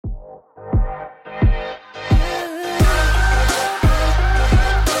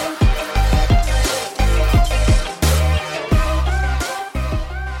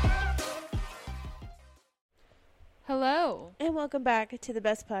welcome back to the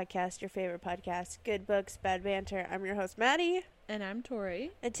best podcast, your favorite podcast, Good Books, Bad Banter. I'm your host, Maddie. And I'm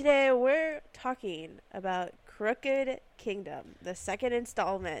Tori. And today we're talking about Crooked Kingdom, the second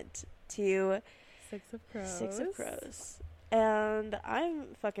installment to Six of Crows. Six of Crows. And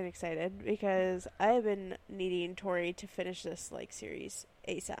I'm fucking excited because I have been needing Tori to finish this series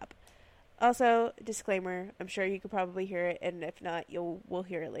ASAP. Also, disclaimer, I'm sure you could probably hear it, and if not, we'll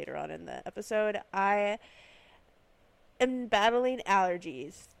hear it later on in the episode. I am battling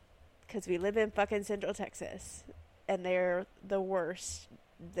allergies because we live in fucking Central Texas, and they're the worst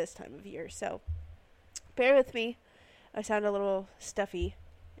this time of year. So, bear with me. I sound a little stuffy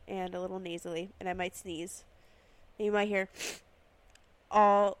and a little nasally, and I might sneeze. You might hear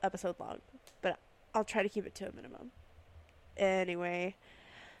all episode long, but I'll try to keep it to a minimum. Anyway,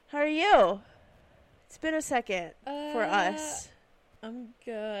 how are you? It's been a second for us. I'm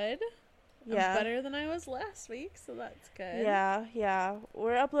good. Yeah. I'm better than I was last week, so that's good. Yeah.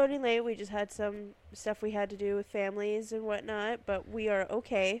 We're uploading late. We just had some stuff we had to do with families and whatnot, but we are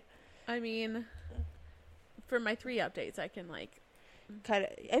okay. I mean, for my 3 updates, I can kind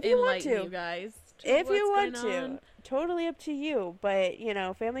of, if you want to, you guys. If you want to, totally up to you. But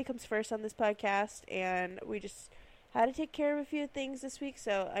family comes first on this podcast, and we just had to take care of a few things this week.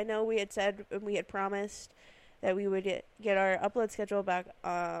 So I know we had said and we had promised that we would get our upload schedule back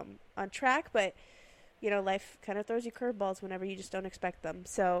on track, but life kind of throws you curveballs whenever you just don't expect them.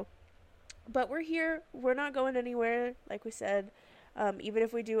 So, but we're here. We're not going anywhere, like we said. Even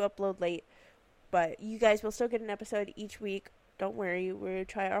if we do upload late, but you guys will still get an episode each week. Don't worry. We'll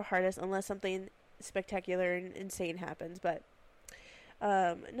try our hardest unless something spectacular and insane happens. But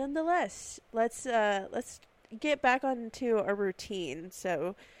nonetheless, let's get back onto our routine.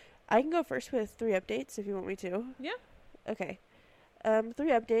 So I can go first with 3 updates if you want me to. Yeah. Okay. 3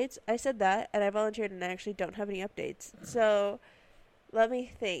 updates. I said that, and I volunteered, and I actually don't have any updates. So let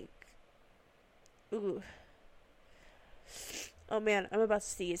me think. Ooh. Oh man, I'm about to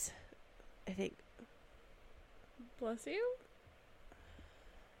sneeze, I think. Bless you.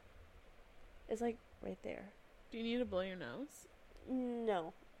 It's right there. Do you need to blow your nose?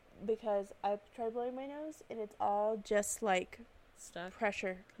 No, because I've tried blowing my nose, and it's all just Stuck.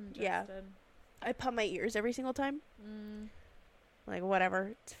 pressure. Congested. Yeah. I pump my ears every single time.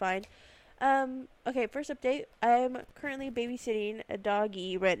 Whatever, it's fine. Okay, first update. I'm currently babysitting a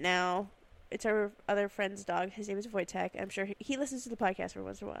doggy right now. It's our other friend's dog. His name is Wojtek. I'm sure he listens to the podcast for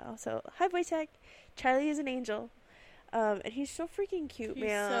once in a while. So, hi, Wojtek. Charlie is an angel. And he's so freaking cute,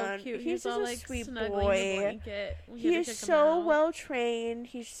 man. So cute. He's all just a sweet snuggling boy. The blanket. He is so well trained.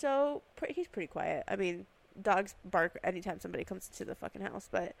 He's pretty quiet. I mean, dogs bark anytime somebody comes into the fucking house,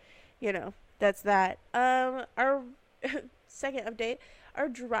 but that's that. Our second update, our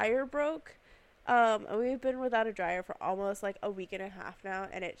dryer broke. We've been without a dryer for almost a week and a half now,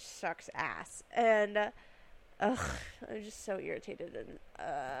 and it sucks ass. And I'm just so irritated, and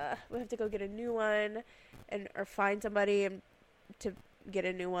we have to go get a new one, or find somebody to get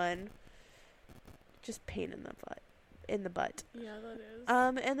a new one. Just pain in the butt. Yeah, that is.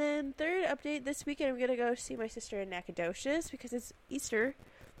 And then third update, this weekend I'm gonna go see my sister in Nacogdoches because it's Easter.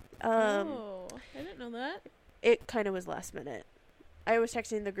 I didn't know that. It kind of was last minute. I was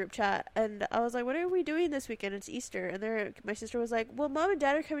texting the group chat, and I was like, what are we doing this weekend? It's Easter. And my sister was like, well, Mom and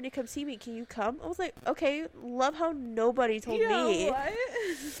Dad are coming to come see me. Can you come? I was like, okay. Love how nobody told me. What?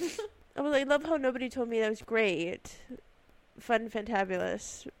 I was like, love how nobody told me. That was great. Fun,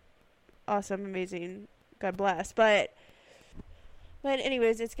 fantabulous. Awesome, amazing. God bless. But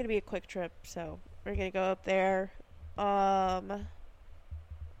anyways, it's going to be a quick trip, so we're going to go up there. I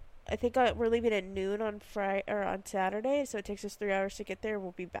think we're leaving at noon on Friday or on Saturday, so it takes us 3 hours to get there.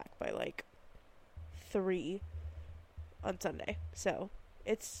 We'll be back by 3 on Sunday. So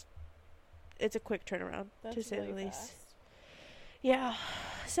it's a quick turnaround, to say the least. Fast. Yeah.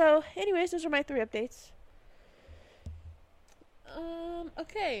 So, anyways, those are my 3 updates.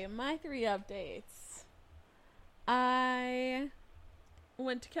 Okay, my 3 updates. I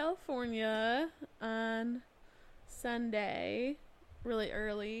went to California on Sunday, really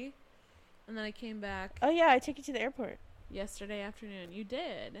early, and then I came back. Oh yeah, I took you to the airport yesterday afternoon. You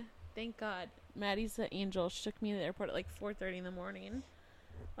did. Thank God. Maddie's the angel. She took me to the airport at 4:30 in the morning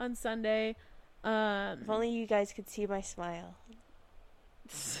on Sunday. If only you guys could see my smile.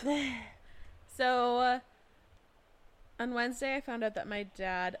 So on Wednesday, I found out that my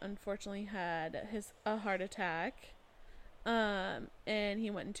dad unfortunately had a heart attack, and he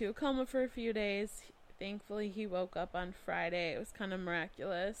went into a coma for a few days. Thankfully, he woke up on Friday. It was kind of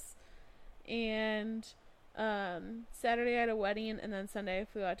miraculous. And Saturday, I had a wedding, and then Sunday, I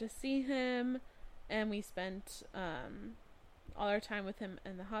flew out to see him, and we spent all our time with him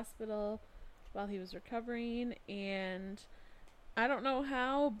in the hospital while he was recovering, and I don't know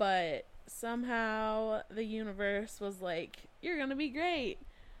how, but somehow the universe was like, you're gonna be great.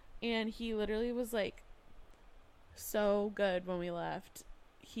 And he literally was like so good when we left.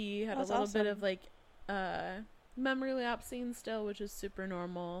 He had That's a little awesome. bit of like memory lapsing still, which is super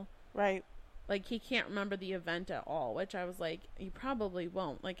normal. Right. Like, he can't remember the event at all, which I was like, you probably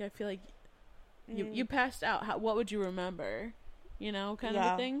won't. Like, I feel like you passed out. What would you remember? You know, kind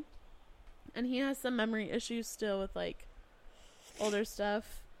of a thing. And he has some memory issues still with, like, older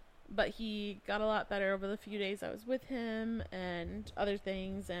stuff. But he got a lot better over the few days I was with him and other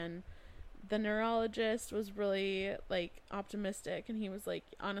things. And the neurologist was really, like, optimistic. And he was like,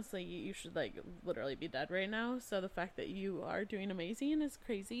 honestly, you should, like, literally be dead right now. So the fact that you are doing amazing is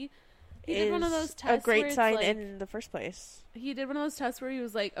crazy. He did one of those tests. A great sign like, in the first place. He did one of those tests where he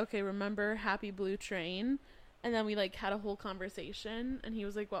was like, okay, remember Happy Blue Train? And then we, like, had a whole conversation. And he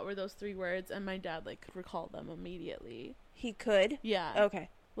was like, what were those 3 words? And my dad, like, could recall them immediately. He could? Yeah. Okay.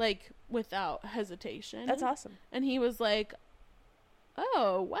 Like, without hesitation. That's awesome. And he was like,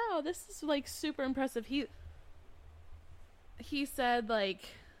 oh, wow, this is, like, super impressive. He said,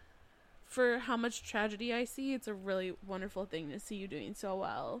 like, for how much tragedy I see, it's a really wonderful thing to see you doing so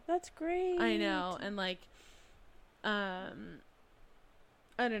well. That's great. I know. And, like, I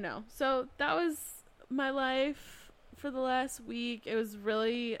don't know. So that was my life for the last week. It was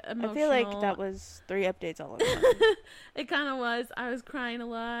really emotional. I feel like that was 3 updates all in one. It kind of was. I was crying a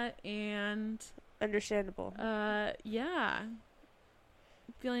lot, and Understandable. yeah.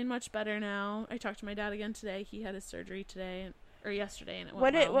 Feeling much better now. I talked to my dad again today. He had his surgery today, or yesterday, and it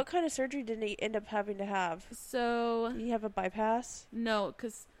went well. What kind of surgery did he end up having to have? So, did he have a bypass? No,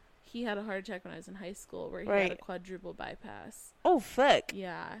 because he had a heart attack when I was in high school where he had a quadruple bypass. Oh, fuck.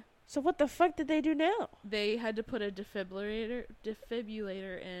 Yeah. So what the fuck did they do now? They had to put a defibrillator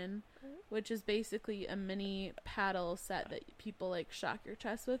in, which is basically a mini paddle set that people, like, shock your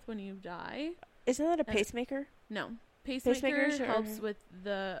chest with when you die. Isn't that a pacemaker? No. Pacemaker Pacemakers helps with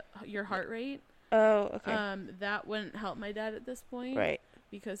your heart rate. Oh, okay. That wouldn't help my dad at this point. Right.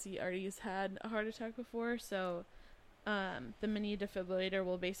 Because he already has had a heart attack before, so the mini defibrillator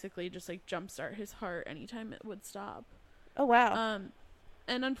will basically just, like, jumpstart his heart anytime it would stop. Oh, wow.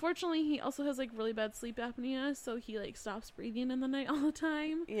 And unfortunately, he also has, like, really bad sleep apnea, so he, like, stops breathing in the night all the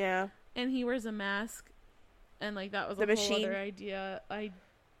time. Yeah. And he wears a mask, and, like, that was a whole other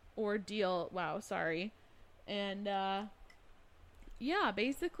ordeal. Wow, sorry. And, yeah,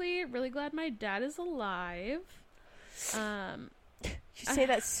 basically, really glad my dad is alive. You say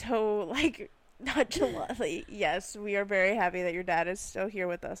that so, like, nonchalantly. Yes, we are very happy that your dad is still here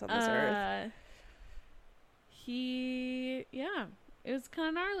with us on this earth. It was kind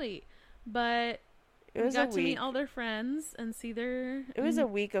of gnarly, but we got to meet all their friends and see their. It was a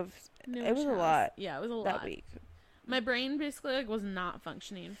week of. It was a lot. Yeah, it was a lot that week. My brain basically, like, was not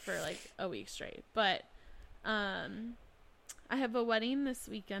functioning for, like, a week straight, but I have a wedding this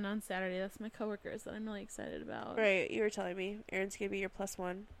weekend on Saturday. That's my coworkers that I'm really excited about. Right, you were telling me Aaron's gonna be your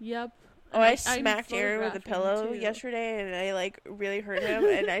 +1. Yep. Oh, I smacked Aaron with a pillow yesterday, and I, like, really hurt him,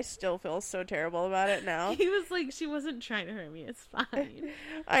 and I still feel so terrible about it now. He was like, she wasn't trying to hurt me. It's fine.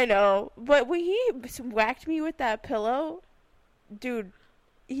 I know, but when he whacked me with that pillow, dude,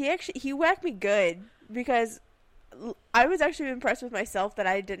 he whacked me good, because I was actually impressed with myself that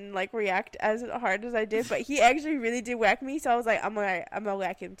I didn't, like, react as hard as I did, but he actually really did whack me, so I was like, I'm gonna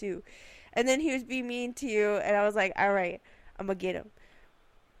whack him too. And then he was being mean to you, and I was like, alright, I'm gonna get him.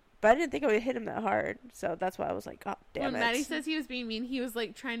 But I didn't think I would hit him that hard, so that's why I was like, "Oh, damn it!" When Maddie says he was being mean, he was,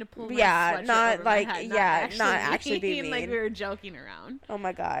 like, trying to pull my sweatshirt not over like my head, not actually being mean. Like, we were joking around. Oh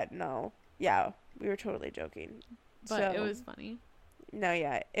my god, no! Yeah, we were totally joking. But it was funny. No,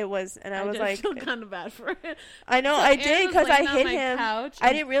 yeah, it was, and I was did like, feel kind of bad for it. I know, So I did, because I hit him. Couch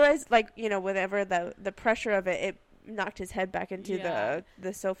I didn't realize, like, you know, whenever the pressure of it knocked his head back into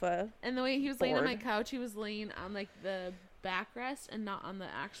the sofa. And the way he was laying on my couch, he was laying on, like, the backrest and not on the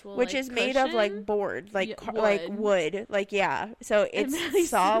actual, which like, is made of, like, board, like like wood, like, yeah, so it's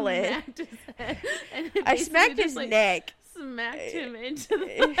solid. I smacked his neck. Smacked him into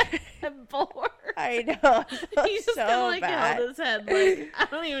the board. I know. He just kind of, like, held his head, like, I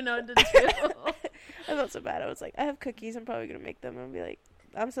don't even know what to do. I felt so bad. I was like, I have cookies. I'm probably gonna make them and be like,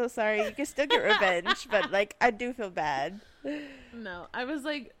 I'm so sorry. You can still get revenge, but, like, I do feel bad. No, I was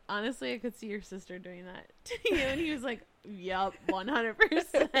like, honestly, I could see your sister doing that to you, and he was like, "Yup,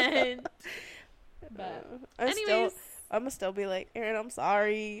 100%." But I'm gonna still be like, Aaron, I'm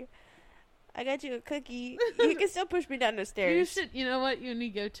sorry. I got you a cookie. You can still push me down the stairs. You should, you know what? You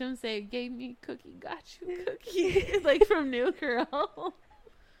need to go to him and say, gave me cookie, got you cookie. Like from New Girl.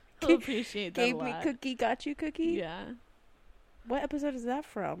 He'll appreciate that Gave a lot. me cookie, got you cookie? Yeah. What episode is that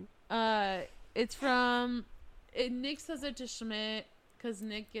from? It's from... Nick says it to Schmidt because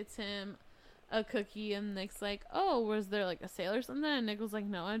Nick gets him a cookie and Nick's like, oh, was there like a sale or something? And Nick was like,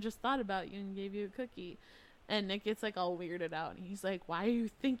 no, I just thought about you and gave you a cookie. And Nick gets like all weirded out and he's like, why are you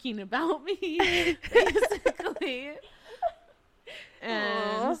thinking about me? Basically.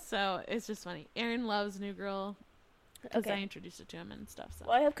 And so it's just funny. Aaron loves New Girl because I introduced it to him and stuff. So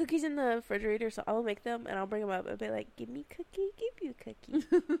Well, I have cookies in the refrigerator, so I'll make them and I'll bring them up and be like, give me cookie, give you cookie.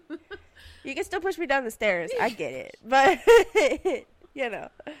 You can still push me down the stairs. I get it. But, you know.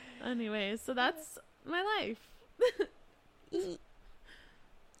 Anyways, so that's my life.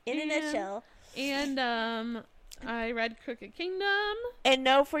 In a nutshell. And I read Crooked Kingdom. And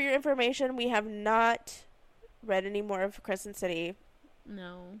no, for your information, we have not read any more of Crescent City.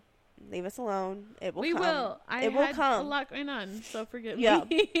 No. Leave us alone. It will we come. will. I it will had come. a lot going on, so forgive Yeah.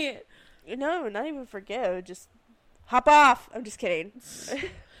 me. No, not even forgive. Just hop off. I'm just kidding.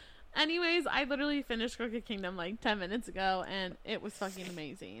 Anyways, I literally finished Crooked Kingdom like 10 minutes ago, and it was fucking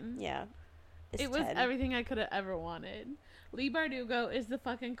amazing. Yeah. It was everything I could have ever wanted. Leigh Bardugo is the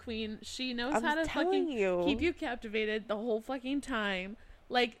fucking queen. She knows I'm how to telling fucking you. keep you captivated the whole fucking time.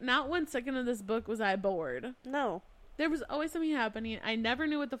 Like, not 1 second of this book was I bored. No. There was always something happening. I never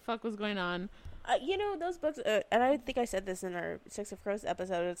knew what the fuck was going on. You know, those books, and I think I said this in our Six of Crows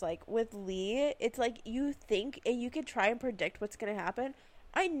episode, it's like, with Leigh, it's like, you think, and you can try and predict what's going to happen.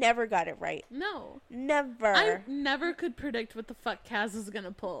 I never got it right. No. Never. I never could predict what the fuck Kaz was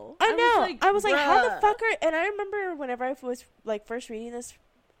gonna pull. I know. I was like, how the bruh. fuck are... And I remember whenever I was, like, first reading this,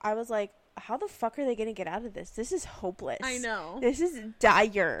 I was like, how the fuck are they going to get out of this? This is hopeless. I know. This is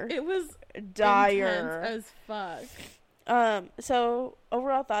dire. It was dire intense as fuck. So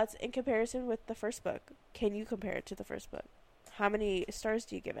overall thoughts in comparison with the first book. Can you compare it to the first book? How many stars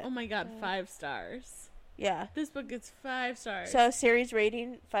do you give it? Oh my god, 5 stars. Yeah. This book gets 5 stars. So series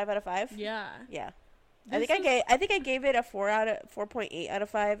rating 5 out of 5? Yeah. Yeah. I think I gave it a 4.8 out of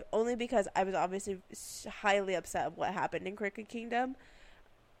 5 only because I was obviously highly upset of what happened in Crooked Kingdom.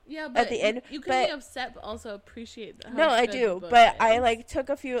 Yeah, but at the end, you can be upset but also appreciate how No, I good do, the book but is. I like took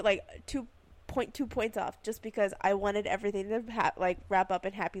a few like 2.2 points off just because I wanted everything to wrap up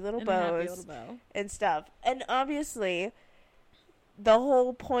in happy little bows and stuff. And obviously the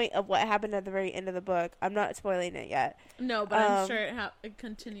whole point of what happened at the very end of the book, I'm not spoiling it yet. No, but I'm sure it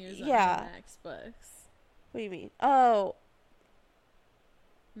continues on the next books. What do you mean? Oh.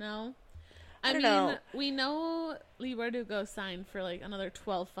 No? I mean, know. we know Leigh Bardugo signed for like another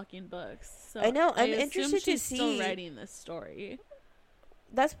 12 fucking books. So I know. I'm assume interested to she's see. Still writing this story.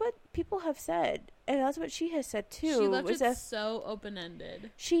 That's what people have said, and that's what she has said too. She left it so open-ended.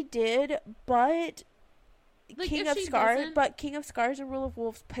 She did, but like, King of Scars and Rule of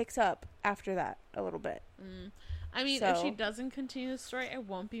Wolves picks up after that a little bit. I mean, if she doesn't continue the story, I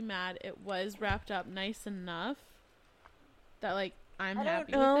won't be mad. It was wrapped up nice enough that like I'm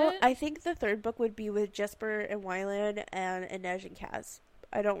happy with it. I think the third book would be with Jesper and Wyland and Inej and Kaz.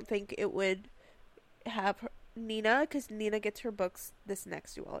 I don't think it would have Nina, because Nina gets her books this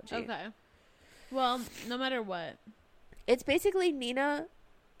next duology. Okay. Well, no matter what. It's basically Nina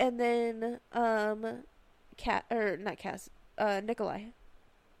and then Nikolai.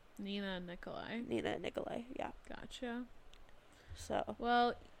 Nina and Nikolai, yeah. Gotcha. So.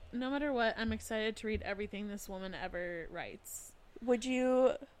 Well, no matter what, I'm excited to read everything this woman ever writes. Do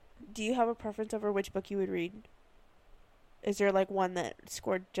you have a preference over which book you would read? Is there like one that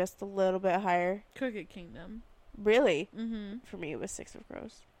scored just a little bit higher? Crooked Kingdom. Really? Mm-hmm. For me, it was Six of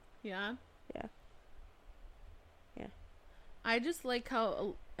Crows. Yeah? Yeah. Yeah. I just like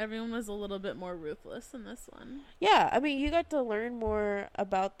how everyone was a little bit more ruthless in this one. Yeah, I mean, you got to learn more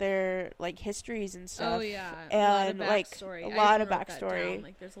about their like histories and stuff. Oh yeah, and a lot of backstory,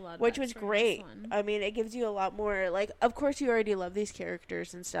 like there's a lot of which was great. I mean, it gives you a lot more. Like, of course, you already love these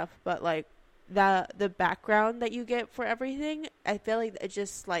characters and stuff, but like the background that you get for everything, I feel like it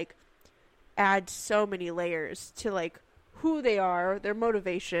just like adds so many layers to like who they are, their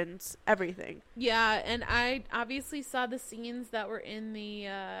motivations, everything. Yeah, and I obviously saw the scenes that were in the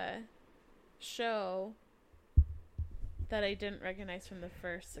show that I didn't recognize from the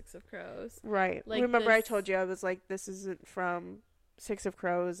first Six of Crows. Right. Like, remember I told you, I was like, this isn't from Six of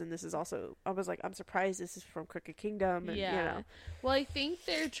Crows, and this is also, I was like, I'm surprised this is from Crooked Kingdom. And, yeah. You know. Well, I think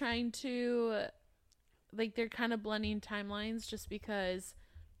they're trying to, like, they're kind of blending timelines just because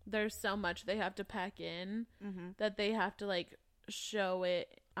there's so much they have to pack in that they have to like show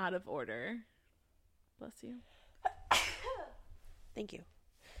it out of order. Bless you. Thank you.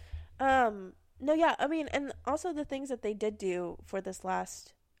 No, yeah, I mean, and also the things that they did do for this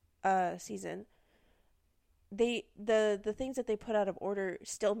last season, the things that they put out of order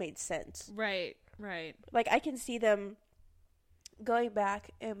still made sense. Right. Like, I can see them going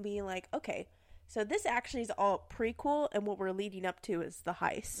back and being like, okay, so this actually is all prequel, and what we're leading up to is the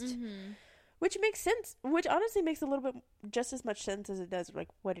heist. Mm-hmm. Which makes sense, which honestly makes a little bit just as much sense as it does, like,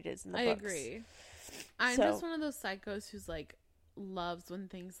 what it is in the books. I agree. I'm just one of those psychos who's, like, loves when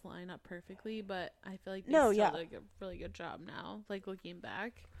things line up perfectly, but I feel like they still did a really good job now, like, looking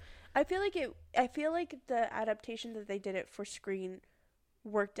back. I feel like the adaptation that they did it for screen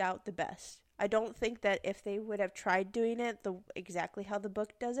worked out the best. I don't think that if they would have tried doing it exactly how the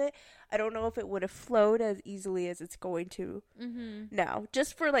book does it, I don't know if it would have flowed as easily as it's going to now,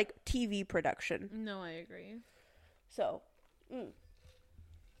 just for like TV production. No, I agree. So, you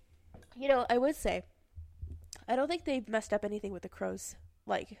know, I would say I don't think they've messed up anything with the crows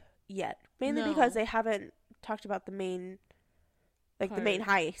like yet, mainly because they haven't talked about the main, like the main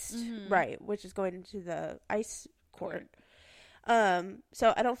heist, right, which is going into the ice court.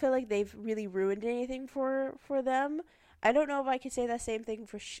 So I don't feel like they've really ruined anything for them. I don't know if I could say that same thing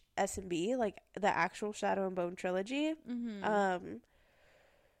for S&B, like the actual Shadow and Bone trilogy.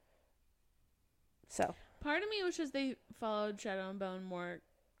 So part of me wishes they followed Shadow and Bone more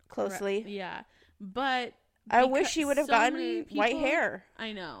closely. Yeah, but I wish she would have gotten white hair.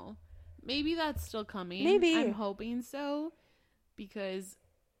 I know. Maybe that's still coming. Maybe. I'm hoping so, because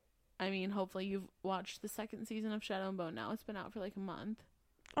I mean, hopefully you've watched the second season of Shadow and Bone now. It's been out for like a month.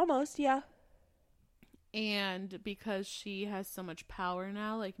 Almost, yeah. And because she has so much power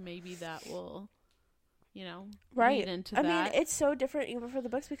now, like maybe that will, you know, lead into that. I mean, it's so different even for the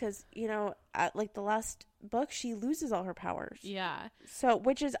books because, you know, at like the last book, she loses all her powers. Yeah. So,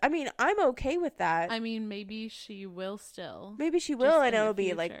 which is, I mean, I'm okay with that. I mean, maybe she will still. Maybe she will, and it'll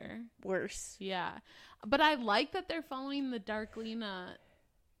be like worse. Yeah. But I like that they're following the Dark Lena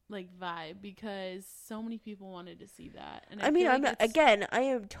like vibe, because so many people wanted to see that. And I mean, I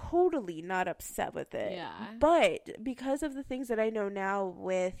am totally not upset with it. Yeah. But because of the things that I know now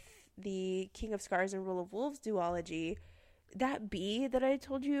with the King of Scars and Rule of Wolves duology, that bee that I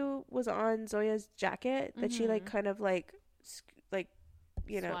told you was on Zoya's jacket that she like kind of like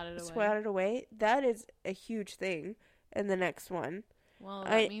you know swatted away, that is a huge thing in the next one. Well,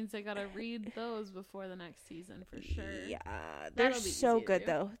 that means I gotta read those before the next season for sure. Yeah, they're so good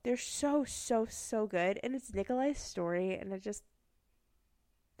though. They're so good, and it's Nikolai's story, and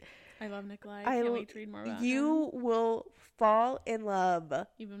I love Nikolai. I can't wait to read more about him. You will fall in love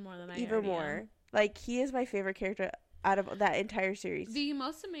even more than I even more. Am. Like, he is my favorite character out of that entire series. The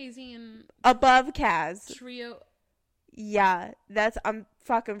most amazing above Kaz trio. Yeah, I'm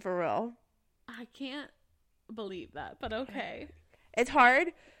fucking for real. I can't believe that, but okay. It's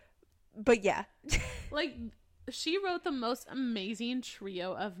hard, but yeah. Like, she wrote the most amazing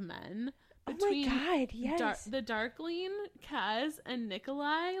trio of men. Between oh my god, yes. The Darkling, Kaz, and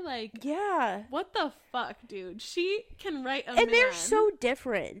Nikolai. Like, yeah. What the fuck, dude? She can write a man. And they're so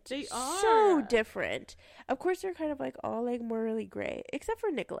different. They are. So different. Of course, they're kind of like all like morally gray. Except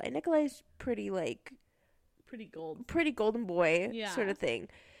for Nikolai. Nikolai's pretty golden boy sort of thing.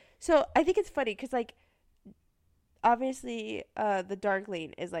 So I think it's funny because like, obviously, the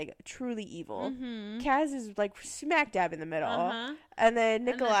Darkling is like truly evil. Kaz is like smack dab in the middle, and then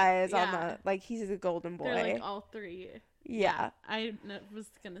Nikolai is on the like he's a golden boy. They're like all three. Yeah, I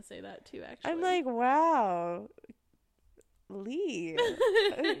was gonna say that too. Actually, I'm like, wow, Lee,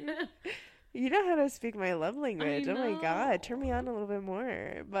 you know how to speak my love language. Oh my god, turn me on a little bit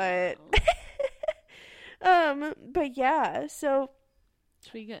more. But, but yeah, so.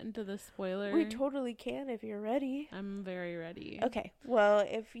 Should we get into the spoiler? We totally can if you're ready. I'm very ready. Okay. Well,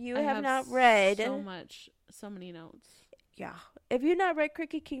 if you have not read... So many notes. Yeah. If you've not read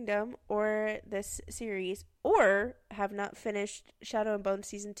Crooked Kingdom or this series, or have not finished Shadow and Bone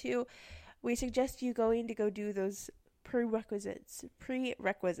Season 2, we suggest you go do those prerequisites.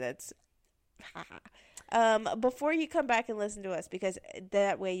 Before you come back and listen to us, because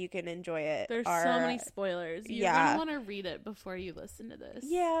that way you can enjoy it. There's so many spoilers. You're gonna want to read it before you listen to this.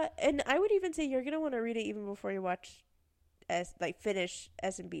 Yeah, and I would even say you're gonna want to read it even before you finish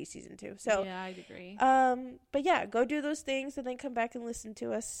S&B season 2. So yeah, I'd agree. But yeah, go do those things and then come back and listen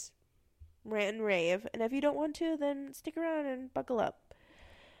to us rant and rave. And if you don't want to, then stick around and buckle up.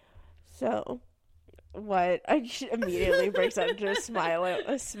 So. What? I immediately breaks out into a smile.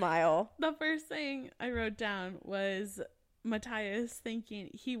 The first thing I wrote down was Matthias thinking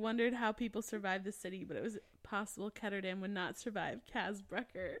he wondered how people survived the city, but it was possible Ketterdam would not survive Kaz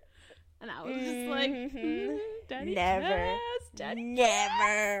Brecker. And I was just like, Daddy Never. Kaz, Daddy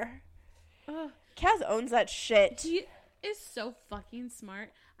Never. Ugh. Kaz owns that shit. He is so fucking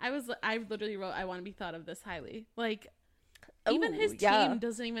smart. I literally wrote, I want to be thought of this highly. Like, even his team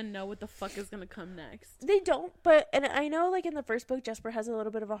doesn't even know what the fuck is going to come next. They don't, but, and I know, like, in the first book, Jesper has a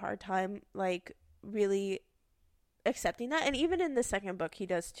little bit of a hard time, like, really accepting that. And even in the second book, he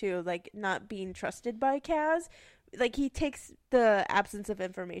does too, like, not being trusted by Kaz. Like, he takes the absence of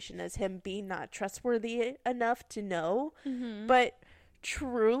information as him being not trustworthy enough to know. Mm-hmm. But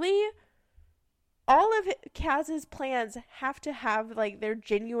truly, all of Kaz's plans have to have, like, their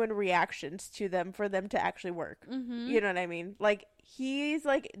genuine reactions to them for them to actually work. Mm-hmm. You know what I mean? Like, he's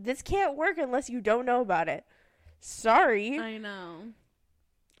like, this can't work unless you don't know about it. Sorry. I know.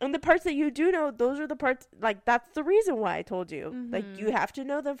 And the parts that you do know, those are the parts, like, that's the reason why I told you. Mm-hmm. Like, you have to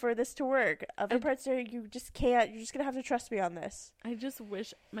know them for this to work. Other parts are, you just can't. You're just going to have to trust me on this. I just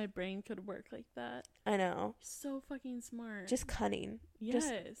wish my brain could work like that. I know. So fucking smart. Just cunning. Yes.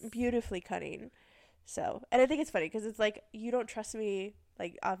 Just beautifully cunning. So, and I think it's funny because it's like, you don't trust me.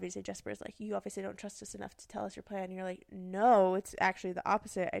 Like, obviously, Jesper's like, you obviously don't trust us enough to tell us your plan. And you're like, no, it's actually the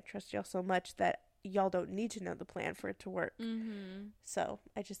opposite. I trust y'all so much that y'all don't need to know the plan for it to work. Mm-hmm. So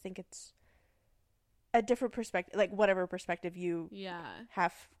I just think it's a different perspective, like whatever perspective you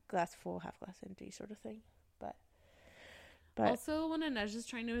half glass full, half glass empty sort of thing. But also when Inej is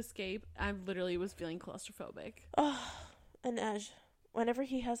trying to escape, I literally was feeling claustrophobic. Oh, Inej, whenever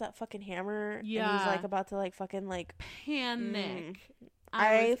he has that fucking hammer and he's like about to like fucking like panic.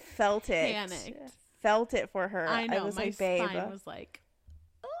 I felt it. Panicked. Felt it for her. I know. I was my like, babe. spine was like,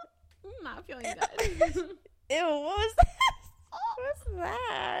 I'm not feeling good. Ew, what was that? What's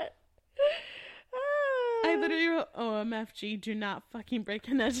that? I literally wrote, OMFG, do not fucking break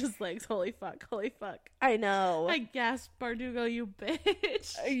Inej's legs. Holy fuck, holy fuck. I know. I gasped, Bardugo, you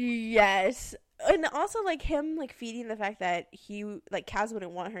bitch. Yes. And also, like, him, like, feeding the fact that he, like, Kaz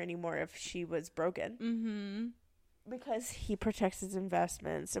wouldn't want her anymore if she was broken. Mm-hmm. Because he protects his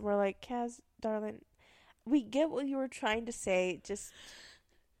investments. And we're like, Kaz, darling, we get what you were trying to say, just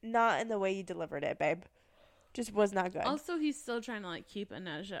not in the way you delivered it, babe. Just was not good. Also, he's still trying to, like, keep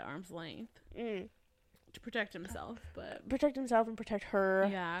Inej at arm's length. To protect himself, but... Protect himself and protect her.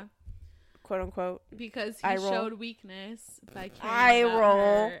 Yeah. Quote, unquote. Because he showed weakness by caring eye about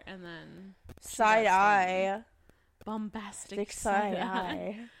roll. her, and then... Side eye. Bombastic side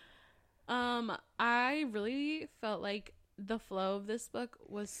eye. I really felt like the flow of this book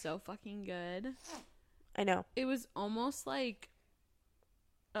was so fucking good. I know. It was almost like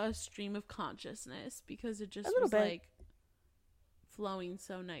a stream of consciousness because it just was bit. like flowing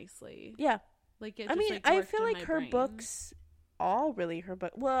so nicely. Yeah. Like it. I just, mean, like, I feel worked in like my her brain. books, all really her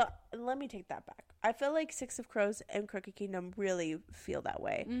book. Well, let me take that back. I feel like Six of Crows and Crooked Kingdom really feel that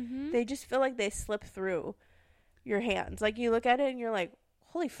way. Mm-hmm. They just feel like they slip through your hands. Like, you look at it and you're like,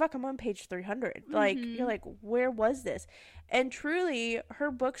 holy fuck, I'm on page 300. Like, you're like, where was this? And truly, her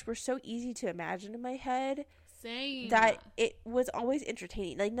books were so easy to imagine in my head. Same. That it was always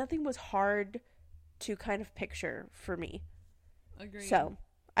entertaining. Like, nothing was hard to kind of picture for me. Agreed. So,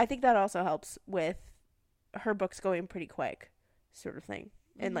 I think that also helps with her books going pretty quick, sort of thing.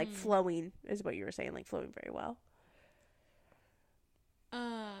 And, like, flowing is what you were saying, like, flowing very well.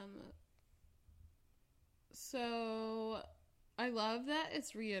 So, I love that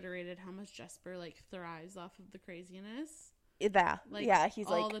it's reiterated how much Jesper, like, thrives off of the craziness. Like, yeah, he's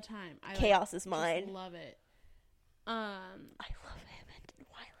all like, the time. chaos is mine. I love it. I love him and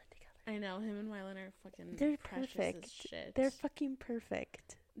Wylan together. I know, him and Wylan are fucking They're precious perfect. as shit. They're fucking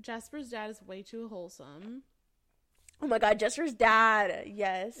perfect. Jasper's dad is way too wholesome. Oh my god, Jesper's dad.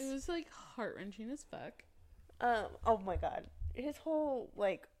 Yes. It was, like, heart-wrenching as fuck. Oh my god. His whole,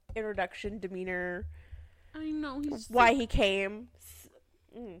 like, introduction demeanor. I know, he's why he came.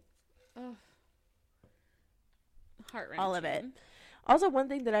 Ugh. Heart-wrenching. All of it. Also, one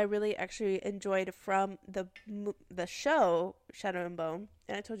thing that I really actually enjoyed from the show Shadow and Bone,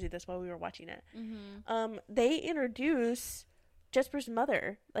 and I told you this while we were watching it. They introduce Jesper's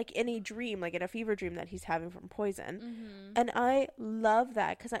mother, like, in a dream, like in a fever dream that he's having from poison, and I love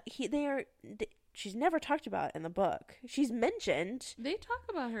that because she's never talked about in the book. She's mentioned. They talk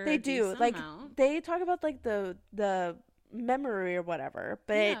about her. They do, like, they talk about, like, the memory or whatever,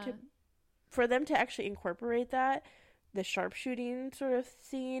 but for them to actually incorporate that, the sharpshooting sort of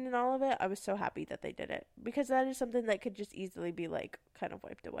scene and all of it, I was so happy that they did it, because that is something that could just easily be, like, kind of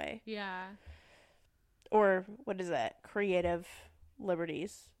wiped away. Yeah. Or what is that? Creative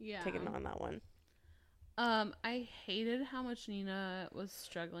liberties. Yeah. Taken on that one. I hated how much Nina was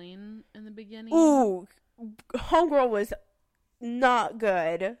struggling in the beginning. Ooh, Homegirl was not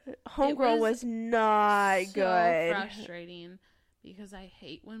good. Homegirl was not so good. Frustrating because I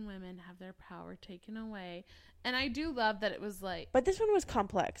hate when women have their power taken away. And I do love that it was like... But this one was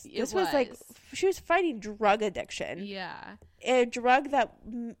complex. This was like... She was fighting drug addiction. Yeah. A drug that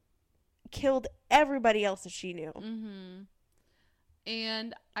killed everybody else that she knew. Mm-hmm.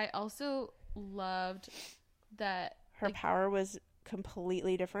 And I also loved that... Her power was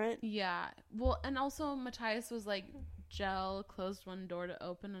completely different. Yeah. Well, and also Matthias was like, gel closed one door to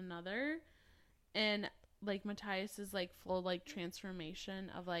open another. And... like Matthias is like full like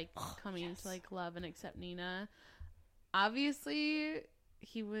transformation of like coming to like love and accept Nina. Obviously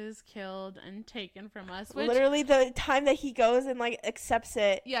he was killed and taken from us, which literally the time that he goes and like accepts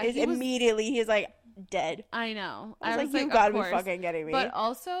it is immediately he's like dead. I know. I was like you gotta be fucking kidding me. But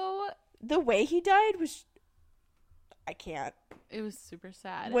also the way he died was I can't. It was super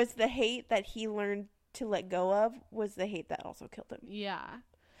sad. Was the hate that he learned to let go of was the hate that also killed him. Yeah.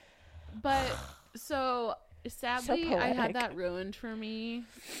 But so sadly so I had that ruined for me,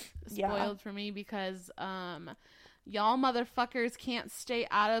 spoiled for me because y'all motherfuckers can't stay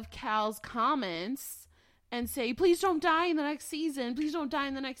out of Cal's comments and say please don't die in the next season, please don't die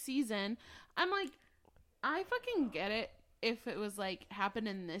in the next season. I'm like, I fucking get it if it was like happened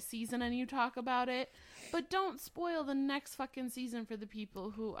in this season and you talk about it, but don't spoil the next fucking season for the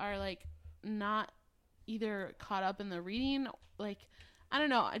people who are like not either caught up in the reading. Like, I don't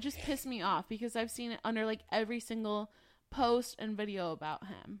know. It just pissed me off because I've seen it under like every single post and video about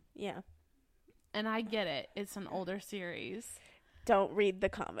him. Yeah. And I get it. It's an older series. Don't read the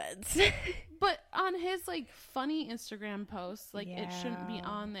comments. But on his like funny Instagram posts, like it shouldn't be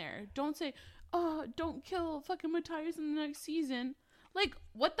on there. Don't say, oh, don't kill fucking Matthias in the next season. Like,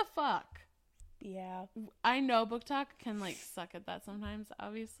 what the fuck? Yeah. I know Book Talk can like suck at that sometimes,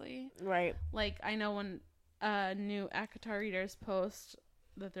 obviously. Right. Like, I know when new ACOTAR readers post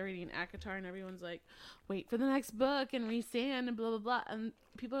that they're reading ACOTAR and everyone's like, wait for the next book and resand and blah blah blah, and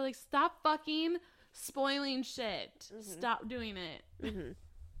people are like, stop fucking spoiling shit. Mm-hmm. Stop doing it. Mm-hmm.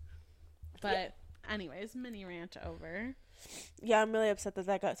 But anyways, mini rant over. Yeah, I'm really upset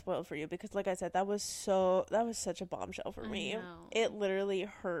that got spoiled for you because like I said, that was such a bombshell for me. It literally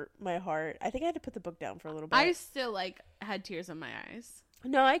hurt my heart. I think I had to put the book down for a little bit. I still like had tears in my eyes.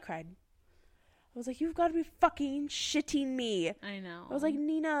 No, I cried. I was like, you've got to be fucking shitting me. I know. I was like,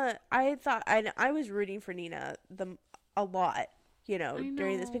 Nina, I thought, I was rooting for Nina a lot,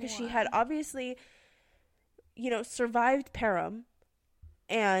 during this because she had obviously, survived Param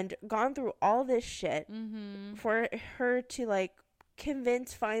and gone through all this shit for her to, like,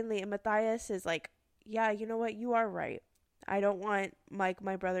 convince finally, and Matthias is like, yeah, you know what, you are right. I don't want,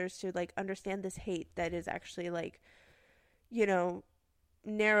 my brothers to, like, understand this hate that is actually, like,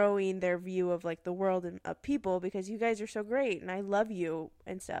 narrowing their view of like the world and of people because you guys are so great and I love you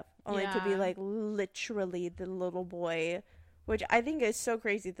and stuff, only to be like literally the little boy, which I think is so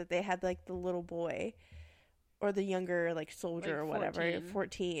crazy that they had like the little boy or the younger like soldier like or whatever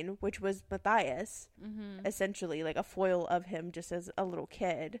 14, which was Matthias, essentially like a foil of him just as a little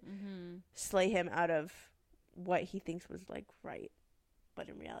kid, slay him out of what he thinks was like right, but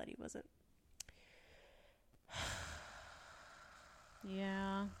in reality wasn't.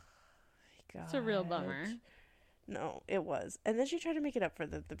 Yeah. God. It's a real bummer. No, it was. And then she tried to make it up for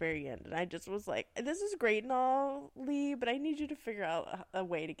the very end. And I just was like, this is great and all, Lee, but I need you to figure out a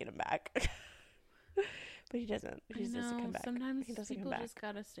way to get him back. But he doesn't. He just doesn't come back. Sometimes people just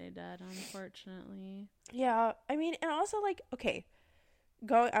gotta stay dead, unfortunately. Yeah. I mean, and also, like, okay.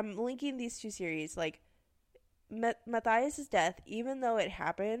 I'm linking these two series. Like, Matthias' death, even though it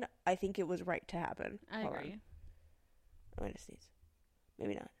happened, I think it was right to happen. I agree. I'm going to sneeze.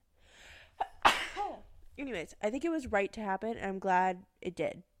 Maybe not. Anyways, I think it was right to happen, and I'm glad it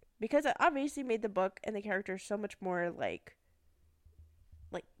did. Because it obviously made the book and the characters so much more, like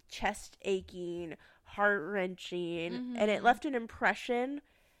chest aching, heart-wrenching, and it left an impression.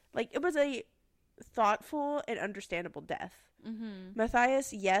 Like, it was a thoughtful and understandable death.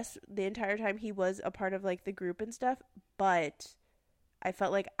 Matthias, yes, the entire time he was a part of, like, the group and stuff, but I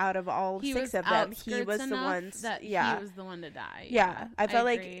felt like out of all 6 of them, he was the ones that he was the one to die. Yeah. I felt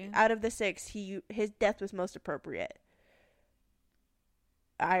like out of the 6, his death was most appropriate.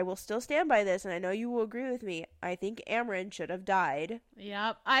 I will still stand by this, and I know you will agree with me. I think Amren should have died.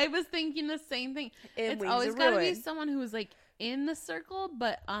 Yep. I was thinking the same thing. It's always got to be someone who's like in the circle,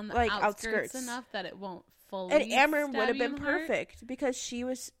 but on the like outskirts enough that it won't fully. And Amren would have been perfect because she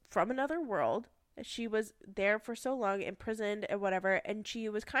was from another world. She was there for so long, imprisoned and whatever, and she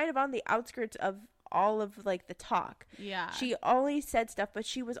was kind of on the outskirts of all of like the talk. Yeah. She always said stuff, but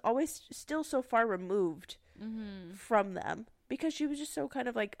she was always still so far removed from them because she was just so kind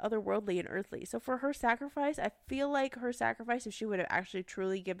of like otherworldly and earthly. So for her sacrifice, I feel like her sacrifice, if she would have actually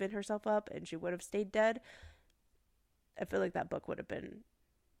truly given herself up and she would have stayed dead, I feel like that book would have been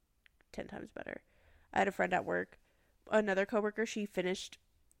 10 times better. I had a friend at work, another coworker, she finished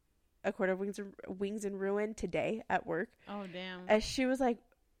A Court of Wings and Ruin today at work. Oh, damn. And she was like,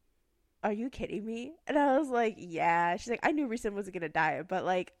 are you kidding me? And I was like, yeah. She's like, I knew Rhysand wasn't going to die. But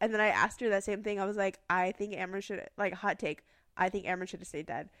like, and then I asked her that same thing. I was like, I think Amber should, like, hot take, I think Amber should have stayed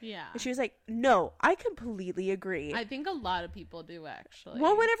dead. Yeah. And she was like, no, I completely agree. I think a lot of people do, actually.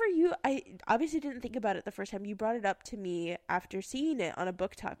 Well, I obviously didn't think about it the first time. You brought it up to me after seeing it on a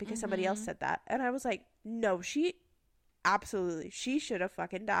book talk because somebody else said that. And I was like, no, she should have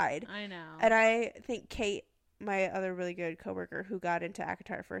fucking died. I know. And I think Kate, my other really good coworker who got into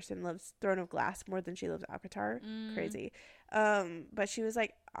ACOTAR first and loves Throne of Glass more than she loves ACOTAR. Crazy. But she was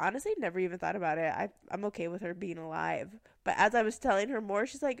like, honestly, never even thought about it. I'm okay with her being alive. But as I was telling her more,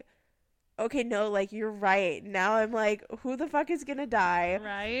 she's like, okay, no, like, you're right. Now I'm like, who the fuck is gonna die?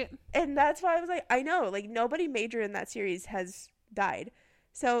 Right. And that's why I was like, I know, like, nobody major in that series has died.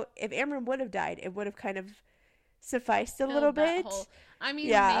 So if Amren would have died, it would have kind of sufficed a little bit. I mean,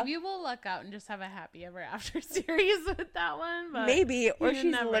 yeah. Maybe we'll luck out and just have a happy ever after series with that one. But maybe, or she's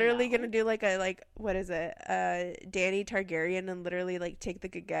literally know. gonna do like what is it, Dany Targaryen, and literally like take the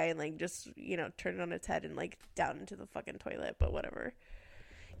good guy and like just turn it on its head and like down into the fucking toilet. But whatever,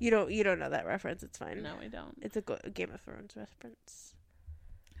 you don't know that reference. It's fine. No, we don't. It's a Game of Thrones reference.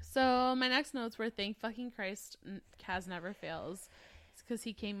 So my next notes were thank fucking Christ, Kaz never fails. Because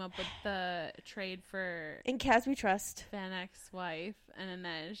he came up with the trade for in Kaz we trust Van Eck's wife and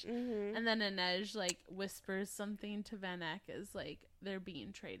Inej, and then Inej like whispers something to Van Eck as like they're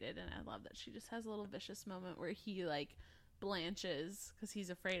being traded, and I love that she just has a little vicious moment where he like blanches because he's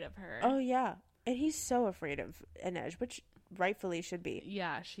afraid of her. Oh yeah, and he's so afraid of Inej, which rightfully should be.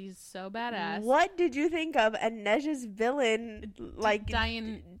 Yeah, she's so badass. What did you think of Inej's villain, like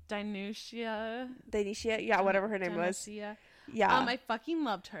Dionysia? Yeah, whatever her name was. Yeah. I fucking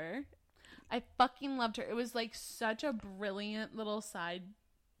loved her. It was like such a brilliant little side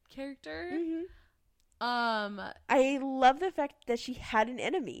character. I love the fact that she had an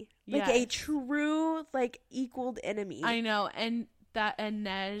enemy. Like a true like equaled enemy. I know, and that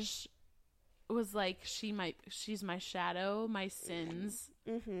Inej was like she's my shadow, my sins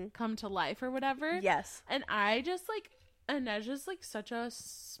come to life or whatever. Yes. And I just like Inej is like such a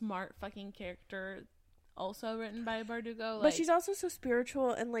smart fucking character. Also written by Bardugo, but she's also so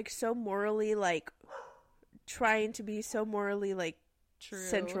spiritual and like so morally like trying to be so morally like true.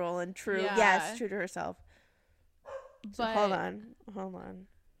 Central and true. Yeah. Yes, true to herself. So but hold on,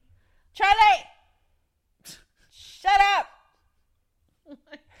 Charlie, shut up. Oh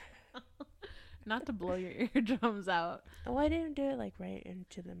my God. Not to blow your eardrums out. Oh, I didn't do it like right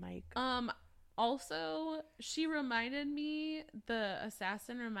into the mic. Also, the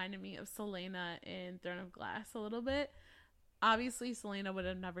assassin reminded me of Selena in Throne of Glass a little bit. Obviously, Selena would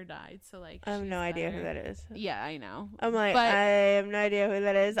have never died, so like I have no idea who that is. Yeah, I know. I'm like, but I have no idea who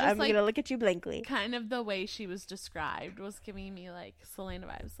that is. I'm gonna look at you blankly. Kind of the way she was described was giving me like Selena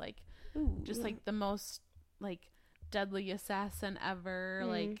vibes, like just like the most like deadly assassin ever,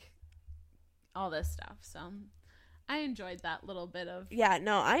 like all this stuff. So I enjoyed that little bit of... Yeah,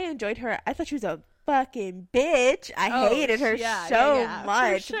 no, I enjoyed her. I thought she was a fucking bitch. I hated her so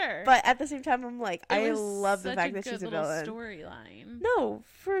much. For sure. But at the same time, I'm like, I love the fact that she's a villain. Storyline. No,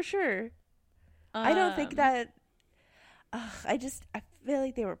 for sure. I don't think that... I feel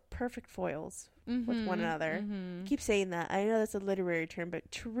like they were perfect foils with one another. I keep saying that. I know that's a literary term, but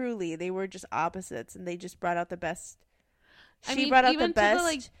truly, they were just opposites, and they just brought out the best... She brought out the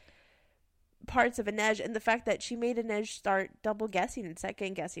best... parts of Inej, and the fact that she made Inej start double guessing and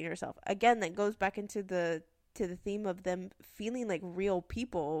second guessing herself again, that goes back into the theme of them feeling like real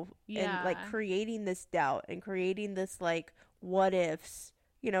people and like creating this doubt and creating this like what ifs,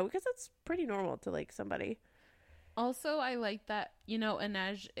 because that's pretty normal to like somebody. Also, I like that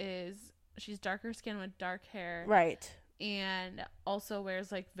Inej she's darker skin with dark hair, right, and also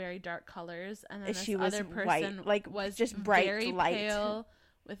wears like very dark colors, and then this she was other person white, like was just bright very light pale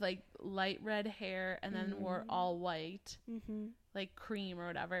with like light red hair, and then wore all white, like cream or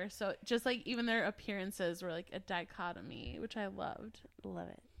whatever. So just like even their appearances were like a dichotomy, which I loved. Love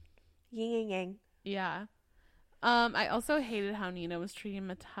it. Yin and yang. Yeah. I also hated how Nina was treating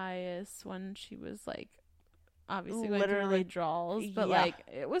Matthias when she was like obviously going through withdrawals, but like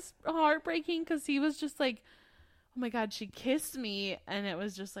it was heartbreaking because he was just like, oh my God, she kissed me, and it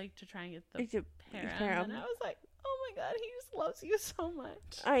was just like to try and get the Param. And I was like, oh my god, he just loves you so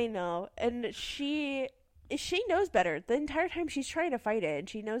much. I know. And she knows better. The entire time she's trying to fight it, and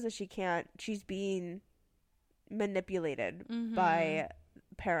she knows that she can't. She's being manipulated by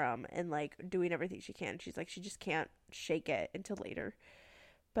Param and like doing everything she can. She's like, she just can't shake it until later.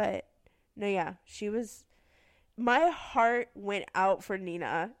 But no, yeah, she was. My heart went out for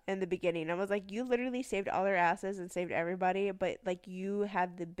Nina in the beginning. I was like, you literally saved all their asses and saved everybody, but like you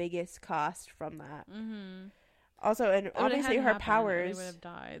had the biggest cost from that. Also, and obviously her powers, they would have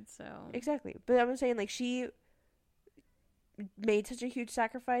died. So exactly. But I'm saying like she made such a huge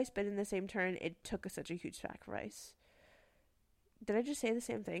sacrifice, but in the same turn, it took such a huge sacrifice. Did I just say the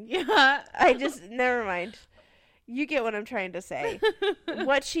same thing? Yeah. Never mind. You get what I'm trying to say.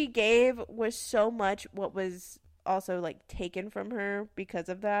 What she gave was so much. What was also like taken from her because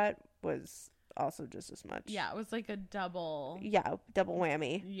of that was also just as much. Yeah, it was like a double. Yeah, double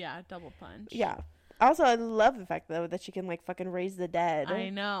whammy. Yeah, double punch. Yeah. Also, I love the fact though that she can like fucking raise the dead. I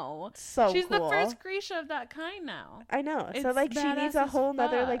know. So she's cool. the first Grisha of that kind now. I know. It's so like she needs a whole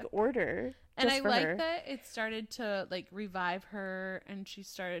nother like order. And I like that it started to like revive her, and she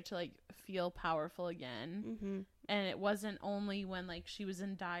started to like feel powerful again. And it wasn't only when like she was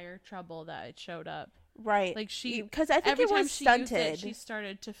in dire trouble that it showed up. Right. Like she, because I think it was stunted. She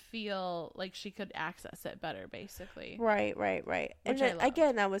started to feel like she could access it better, basically. Right. And then,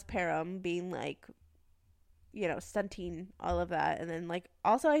 again, that was Param being like, you know, stunting all of that. And then like,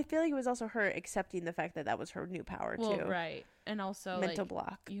 also I feel like it was also her accepting the fact that that was her new power too. Right. And also mental like,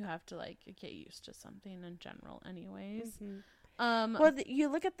 block. You have to like get used to something in general anyways. Well, you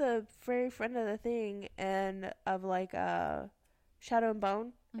look at the very front of the thing and of like Shadow and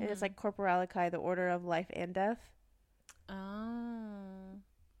Bone, and it's like Corporalikai, the order of life and death. Oh.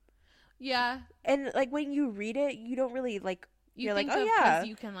 Yeah. And like when you read it, you don't really like, you're like, oh yeah,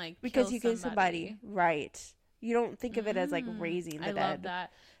 you can like because you kill somebody. Right. You don't think of it as like raising the dead. I love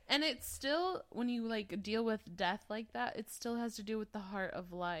that. And it's still, when you like deal with death like that, it still has to do with the heart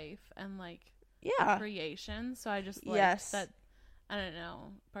of life and like creation. So I just like that. I don't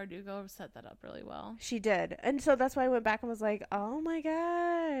know. Bardugo set that up really well. She did. And so that's why I went back and was like, oh my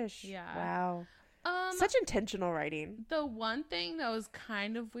gosh. Yeah. Wow. Such intentional writing. The one thing that was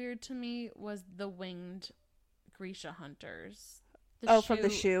kind of weird to me was the winged Grisha hunters. From the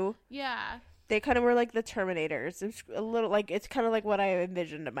shoe? Yeah. They kind of were like the Terminators. It's a little like, it's kind of like what I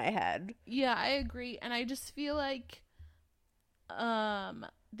envisioned in my head. Yeah, I agree. And I just feel like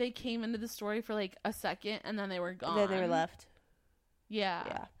they came into the story for like a second and then they were gone. Then they were left.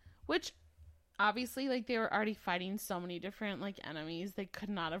 Yeah. Which obviously like they were already fighting so many different like enemies. They could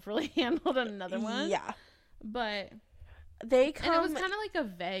not have really handled another one. Yeah. But they come, and it was kind of like a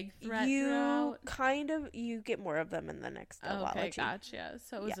vague threat throughout. You get more of them in the next Okay, gotcha.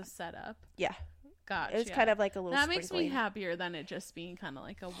 So it was a setup. Yeah. Gotcha. It was kind of like a little That makes me happier than it just being kind of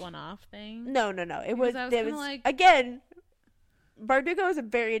like a one-off thing. No. It was like, again, Bardugo is a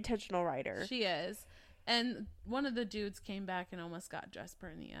very intentional writer. She is. And one of the dudes came back and almost got Jesper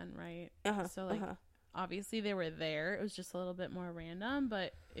in the end, right? So, like, obviously they were there. It was just a little bit more random,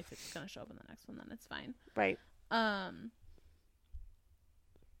 but if it's going to show up in the next one, then it's fine. Right.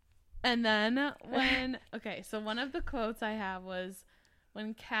 And then so one of the quotes I have was,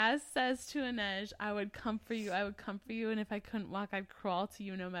 when Kaz says to Inej, I would comfort you, and if I couldn't walk, I'd crawl to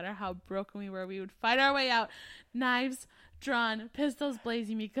you no matter how broken we were. We would fight our way out, knives drawn, pistols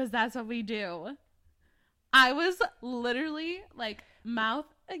blazing, because that's what we do. I was literally like mouth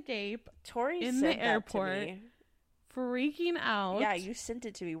agape Tori in the airport, freaking out. Yeah, you sent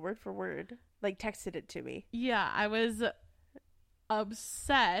it to me word for word, like texted it to me. Yeah, I was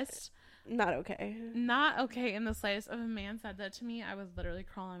obsessed. Not okay in the slightest. If a man said that to me, I would literally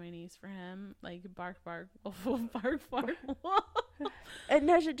crawl on my knees for him, like bark bark wolf wolf bark bark wolf. And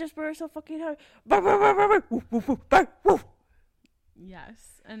Neja just burst so fucking hard. Bark bark bark bark woof woof woof bark woof.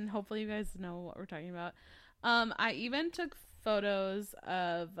 Yes, and hopefully you guys know what we're talking about. I even took photos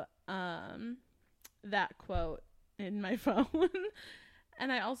of that quote in my phone,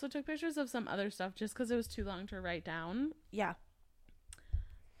 and I also took pictures of some other stuff just because it was too long to write down. Yeah.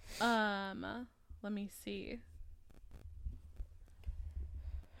 Let me see.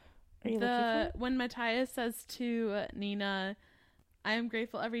 When Matthias says to Nina, "I am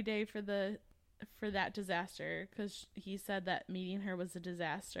grateful every day for that disaster," because he said that meeting her was a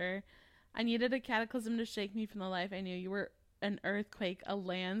disaster. I needed a cataclysm to shake me from the life I knew. You were an earthquake, a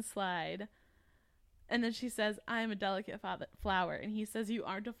landslide. And then she says, I am a delicate flower. And he says, you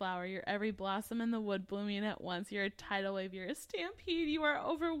aren't a flower. You're every blossom in the wood blooming at once. You're a tidal wave. You're a stampede. You are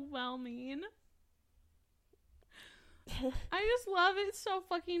overwhelming. I just love it so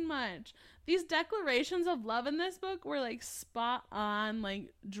fucking much. These declarations of love in this book were like spot on,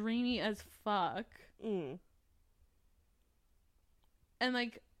 like dreamy as fuck. Mm. And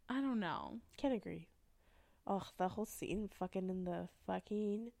like, I don't know. Can't agree. Oh, the whole scene fucking in the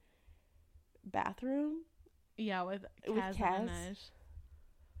fucking bathroom. Yeah, with Kaz and Inej.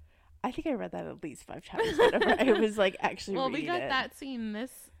 I think I read that at least 5 times whenever I was like actually reading we got it. that scene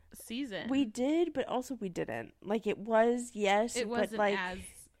this season. We did, but also we didn't. Like, it was, yes, it wasn't but like as...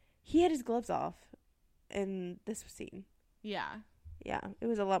 he had his gloves off in this scene. Yeah. Yeah, it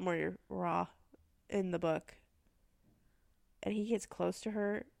was a lot more raw in the book. And he gets close to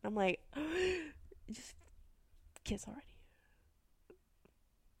her. I'm like, just kiss already.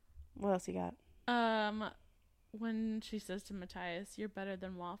 What else you got? When she says to Matthias, "You're better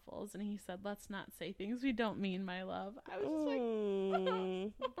than waffles," and he said, "Let's not say things we don't mean, my love." I was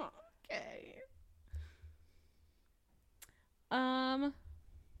just like, okay.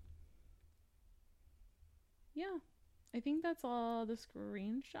 Yeah, I think that's all the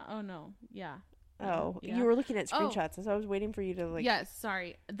screenshot. Oh no, yeah. Oh, Yeah. you were looking at screenshots, so I was waiting for you to like. Yes,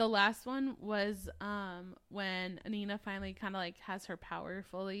 sorry. The last one was when Nina finally kind of like has her power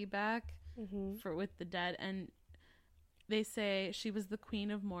fully back with the dead, and they say she was the queen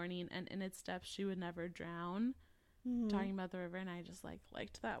of morning, and in its depths she would never drown. Talking about the river, and I just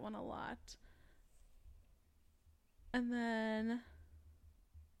liked that one a lot. And then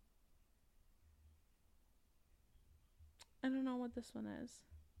I don't know what this one is.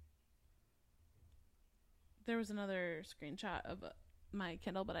 There was another screenshot of my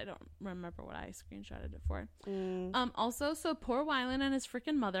Kindle, but I don't remember what I screenshotted it for. Also, so poor Wylan and his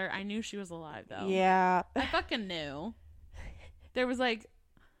freaking mother. I knew she was alive, though. Yeah. I fucking knew. There was like...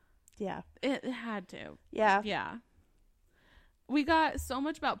 Yeah. It had to. Yeah. Yeah. We got so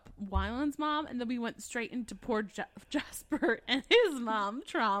much about Wylan's mom, and then we went straight into poor Jasper and his mom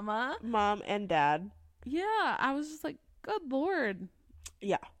trauma. Mom and dad. Yeah. I was just like, good Lord.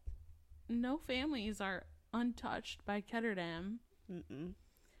 Yeah. No families are untouched by Ketterdam.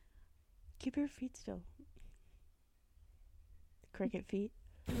 Keep your feet still. Cricket feet.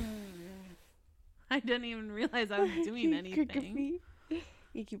 I didn't even realize I was doing anything. Cricket feet.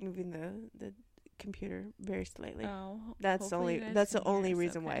 You keep moving the computer very slightly. Oh, that's the only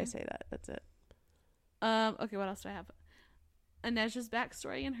reason why I say that. That's it. Okay, what else do I have? Inej's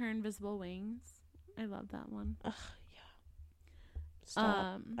backstory and her invisible wings. I love that one. Ugh, yeah.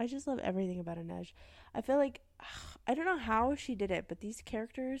 Stop. I just love everything about Inej. I feel like I don't know how she did it, but these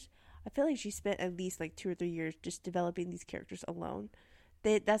characters, I feel like she spent at least like 2 or 3 years just developing these characters alone.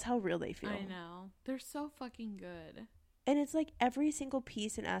 That's how real they feel. I know. They're so fucking good. And it's like every single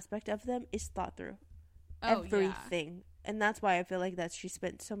piece and aspect of them is thought through. Oh, everything. Yeah. And that's why I feel like that she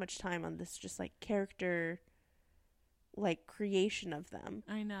spent so much time on this just like character like creation of them.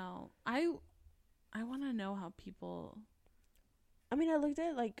 I know. I want to know how people... I mean, I looked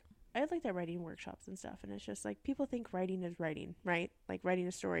at writing workshops and stuff, and it's just like people think writing is writing, right? Like writing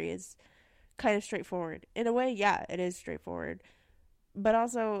a story is kind of straightforward. In a way, yeah, it is straightforward. But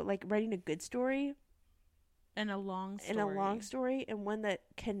also like writing a good story and a long story and one that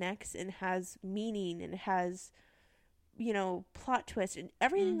connects and has meaning and has, you know, plot twist and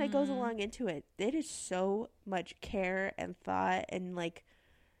everything that goes along into it. It is so much care and thought and like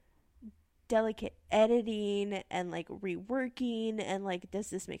delicate editing and like reworking and like, does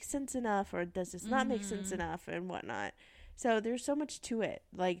this make sense enough or does this not make sense enough and whatnot. So there's so much to it.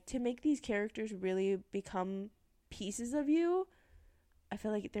 Like to make these characters really become pieces of you, I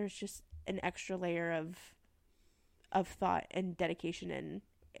feel like there's just an extra layer of thought and dedication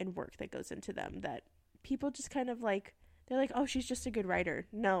and work that goes into them that people just kind of like, they're like, oh, she's just a good writer.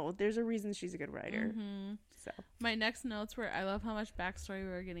 No, there's a reason she's a good writer. So my next notes were, I love how much backstory we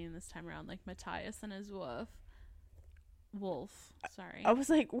were getting this time around, like Matthias and his wolf. Sorry. I was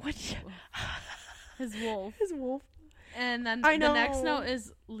like, what? His wolf. His wolf. And then the next note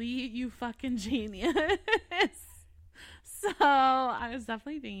is, Lee, you fucking genius. So I was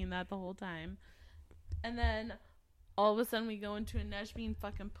definitely thinking that the whole time. And then all of a sudden we go into Inej being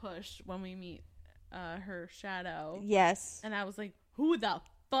fucking pushed when we meet her shadow. Yes. And I was like, who the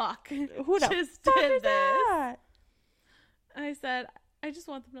fuck did this? That? And I said, I just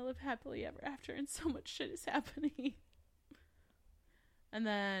want them to live happily ever after, and so much shit is happening. And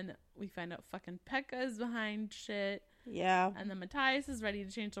then we find out fucking Pekka is behind shit. Yeah. And then Matthias is ready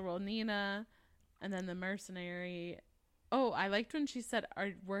to change the world, Nina. And then the mercenary. Oh, I liked when she said,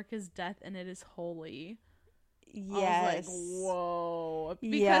 our work is death and it is holy. Yes. I was like, whoa.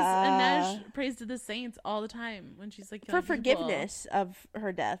 Because Inej prays to the saints all the time when she's like, for forgiveness of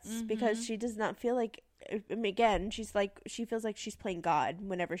her deaths, because she does not feel like I mean, again, she's like, she feels like she's playing God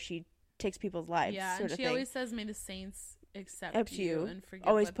whenever she takes people's lives. Yeah, sort and of she thing. always says, "May the saints accept Up you you. and forgive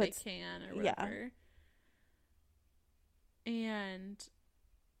Always what puts- they can," or yeah. whatever. And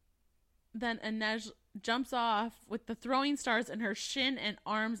then Inej jumps off with the throwing stars in her shin and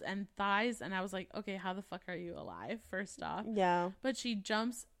arms and thighs, and I was like, okay, how the fuck are you alive, first off? Yeah. But she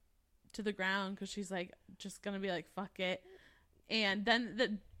jumps to the ground because she's like, just gonna be like, fuck it. And then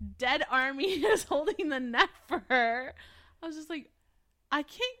the dead army is holding the net for her. I was just like, I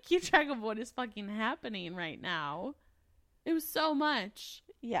can't keep track of what is fucking happening right now. It was so much.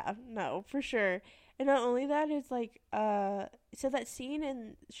 Yeah, no, for sure. And not only that, it's like, so that scene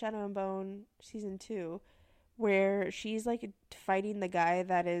in Shadow and Bone season 2, where she's like fighting the guy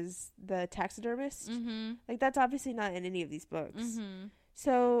that is the taxidermist, Mm-hmm. like that's obviously not in any of these books. Mm-hmm.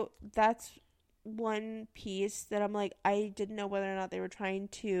 So that's one piece that I'm like, I didn't know whether or not they were trying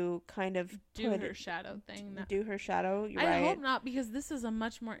to kind of Do put her shadow thing. do her shadow. You're I right. hope not, because this is a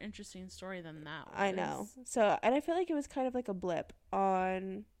much more interesting story than that was. I know. So, and I feel like it was kind of like a blip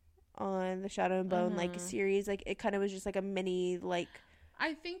on the Shadow and Bone like series. Like it kind of was just like a mini like.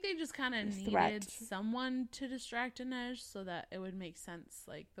 I think they just kind of threat. needed someone to distract Inej so that it would make sense,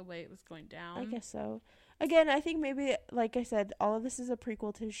 like the way it was going down. I guess so. Again, I think maybe, like I said, all of this is a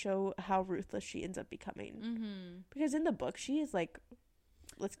prequel to show how ruthless she ends up becoming. Mm-hmm. Because in the book, she is like,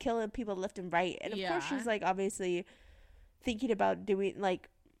 let's kill people left and right. And of course, she's like, obviously thinking about doing, like,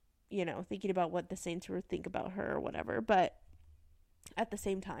 you know, thinking about what the Saints would think about her or whatever. But at the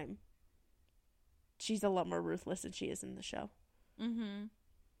same time, she's a lot more ruthless than she is in the show. Mm-hmm.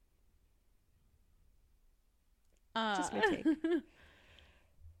 Just my take.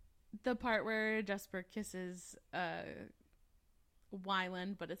 The part where Jesper kisses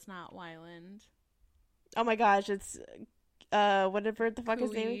Wyland, but it's not Wyland. Oh my gosh, it's whatever the fuck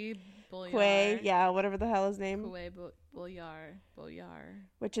his name. Quay, yeah, whatever the hell his name. Quay Boyar.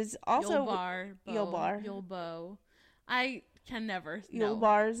 Which is also Yulbo. I can never know.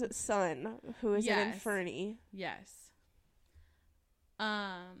 Yulbar's son, who is an Yes. Inferni. Yes.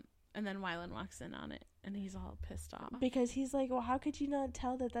 And then Wyland walks in on it, and he's all pissed off. Because he's like, well, how could you not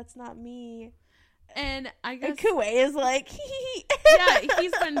tell that that's not me? And I guess... And Quay is like, yeah,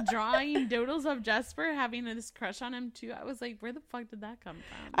 he's been drawing doodles of Jesper having this crush on him, too. I was like, where the fuck did that come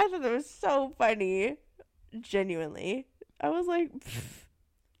from? I thought that was so funny. Genuinely. I was like,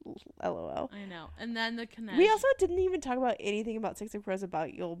 LOL. I know. And then the connection. We also didn't even talk about anything about Six of Crows about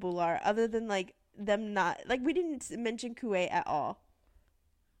Yul Bular, other than, like, them not... Like, we didn't mention Quay at all.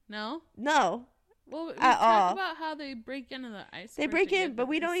 No? No. Well, we at all. talked about how they break into the ice. They break in, but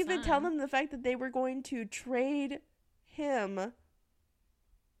we don't even tell them the fact that they were going to trade him.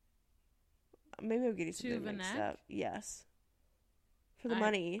 Maybe I'm getting something mixed up. Yes. For the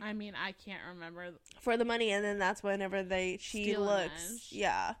money. I mean, I can't remember. For the money, and then that's whenever she Steal looks. Inej.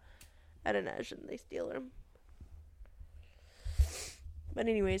 Yeah. At Inej, and they steal her. But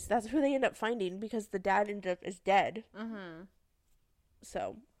anyways, that's who they end up finding, because the dad is dead. Uh-huh.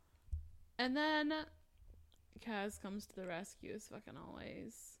 So. And then Kaz comes to the rescue as fucking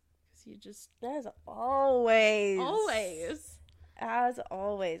always. Because he just... As always. Always. As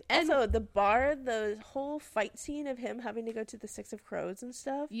always. And also, the whole fight scene of him having to go to the Six of Crows and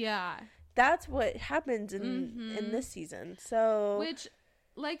stuff. Yeah. That's what happens in this season. So. Which,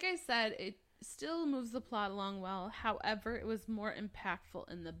 like I said, it still moves the plot along well. However, it was more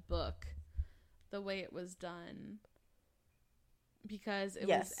impactful in the book, the way it was done. Because it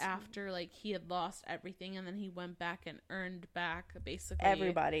was after, like, he had lost everything, and then he went back and earned back, basically,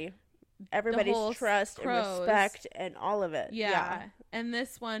 everybody's trust and respect and all of it. Yeah. And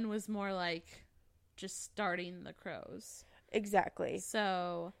this one was more like just starting the crows. Exactly.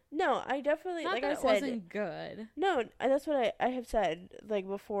 So no, I definitely, not like that I it said, wasn't good. No, that's what I have said, like,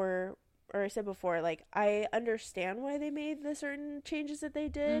 before, or I said before, like, I understand why they made the certain changes that they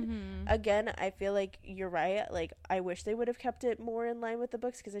did. Mm-hmm. Again, I feel like you're right. Like, I wish they would have kept it more in line with the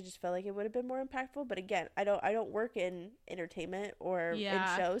books, because I just felt like it would have been more impactful. But again, I don't work in entertainment or in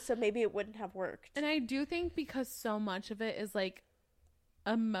shows, so maybe it wouldn't have worked. And I do think because so much of it is like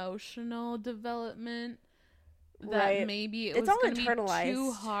emotional development, that maybe it's all internalized. Be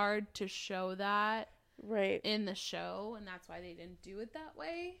too hard to show that in the show, and that's why they didn't do it that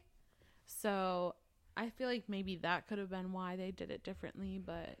way. So I feel like maybe that could have been why they did it differently,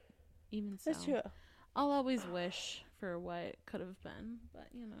 but even so, that's true. I'll always wish for what could have been, but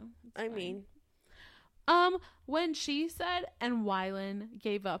you know, I mean, when she said and Wyland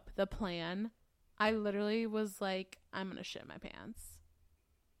gave up the plan, I literally was like, I'm gonna shit my pants,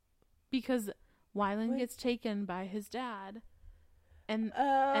 because Wyland gets taken by his dad. and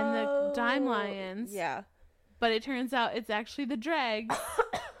the Dime Lions. Yeah. But it turns out it's actually the Dregs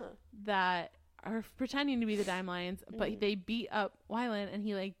that are pretending to be the Dime Lions, but they beat up Wylan, and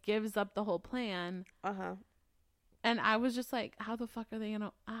he like gives up the whole plan. And I was just like, how the fuck are they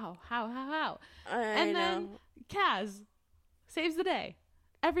gonna? How? Then Kaz saves the day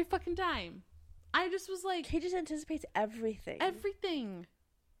every fucking time. I just was like, he just anticipates everything.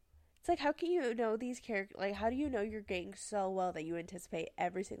 It's like, how can you know these characters? Like, how do you know your gang so well that you anticipate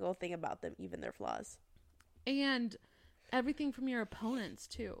every single thing about them, even their flaws? And everything from your opponents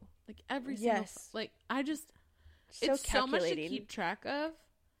too. Like every single, like I just, so it's so much to keep track of.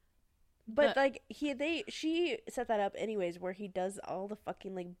 But like she set that up anyways, where he does all the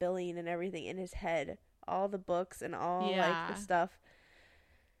fucking like billing and everything in his head, all the books and all like the stuff,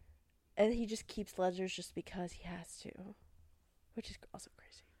 and he just keeps ledgers just because he has to, which is also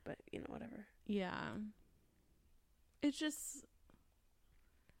crazy. But you know, whatever. Yeah. It's just.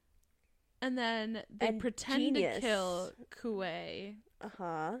 And then they pretend to kill Kuei.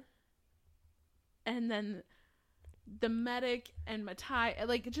 And then the medic and Matai,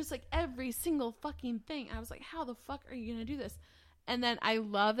 like, just like every single fucking thing. I was like, how the fuck are you going to do this? And then I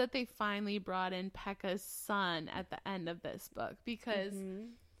love that they finally brought in Pekka's son at the end of this book, because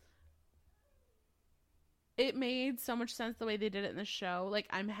it made so much sense the way they did it in the show. Like,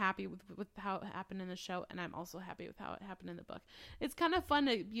 I'm happy with how it happened in the show, and I'm also happy with how it happened in the book. It's kind of fun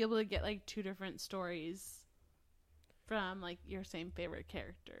to be able to get, like, two different stories from, like, your same favorite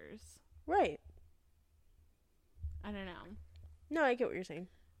characters. Right. I don't know. No, I get what you're saying.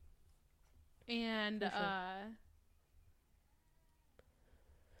 And,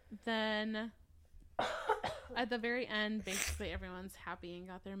 then at the very end, basically everyone's happy and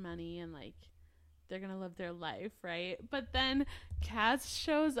got their money and, like, they're gonna live their life, right? But then Kaz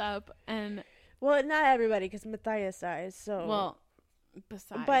shows up and... Well, not everybody, because Matthias dies, so... Well,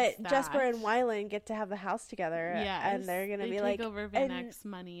 besides but that, Jesper and Wylan get to have a house together. Yes, and they're gonna be like... They take over Vinek's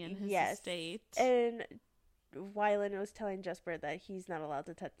money and his estate. And Wylan was telling Jesper that he's not allowed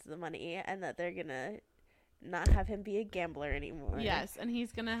to touch the money, and that they're gonna not have him be a gambler anymore. Yes, and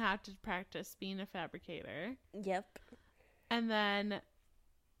he's gonna have to practice being a fabricator. Yep. And then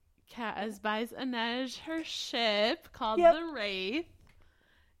Kaz buys Inej her ship called the Wraith.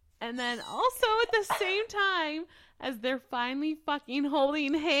 And then also at the same time as they're finally fucking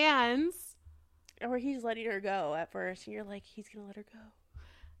holding hands. Or he's letting her go at first. And you're like, he's going to let her go.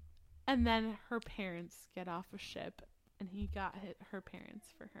 And then her parents get off a ship. And he got her parents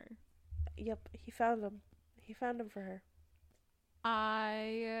for her. Yep. He found them. He found them for her.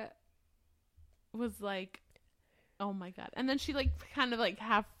 I was like, oh my God. And then she like kind of like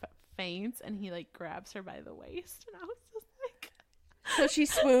half faints, and he like grabs her by the waist, and I was just like, so she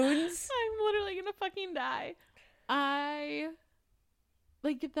swoons. I'm literally gonna fucking die. I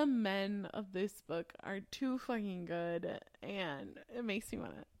like, the men of this book are too fucking good, and it makes me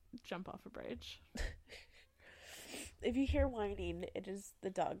want to jump off a bridge. If you hear whining, it is the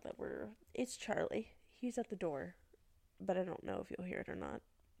dog it's Charlie. He's at the door, but I don't know if you'll hear it or not.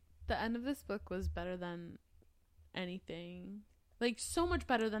 The end of this book was better than anything. Like, so much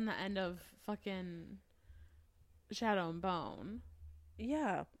better than the end of fucking Shadow and Bone.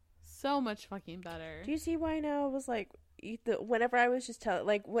 Yeah. So much fucking better. Do you see why now it was like, whenever I was just telling,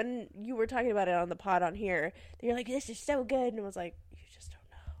 like, when you were talking about it on the pod on here, you're like, this is so good. And it was like, you just don't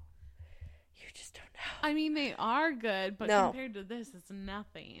know. You just don't know. I mean, they are good, but compared to this, it's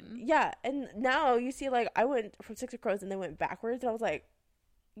nothing. Yeah. And now you see, like, I went from Six of Crows and then went backwards. And I was like,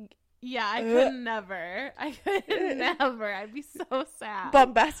 yeah, I could never. I'd be so sad.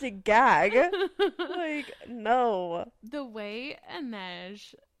 Bombastic gag. Like, no. The way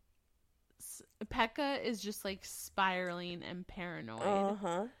Inej, Pekka is just like spiraling and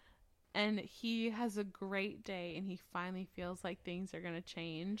paranoid. And he has a great day, and he finally feels like things are gonna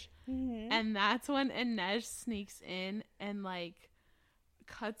change. And that's when Inej sneaks in and like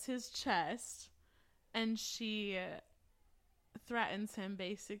cuts his chest, and she threatens him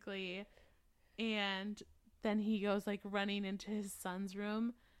basically, and then he goes like running into his son's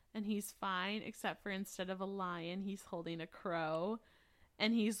room, and he's fine, except for instead of a lion, he's holding a crow,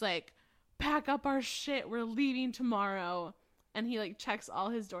 and he's like, pack up our shit, we're leaving tomorrow. And he like checks all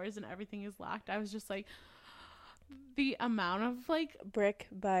his doors and everything is locked. I was just like, the amount of like brick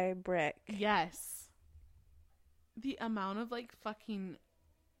by brick. Yes. The amount of like fucking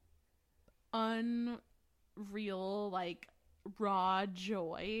unreal like raw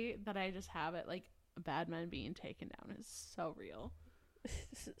joy that I just have at like bad men being taken down is so real.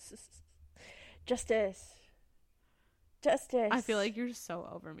 Justice. I feel like you're so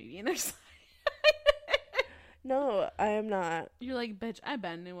over me being excited. No, I am not. You're like, bitch, I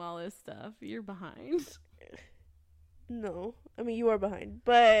bet knew all this stuff. You're behind. No. I mean, you are behind,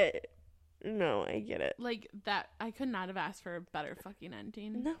 but no, I get it. Like, that, I could not have asked for a better fucking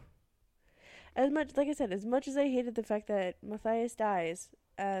ending. No. As much, like I said, as much as I hated the fact that Matthias dies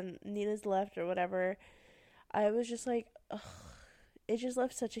and Nina's left or whatever, I was just like, ugh. It just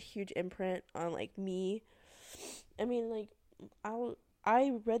left such a huge imprint on, like, me. I mean, like,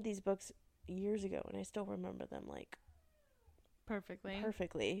 I read these books years ago and I still remember them, like,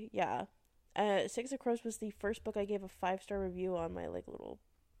 perfectly. Yeah. Six of Crows was the first book I gave a 5-star review on my, like, little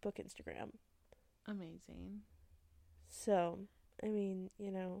book Instagram. Amazing. So, I mean,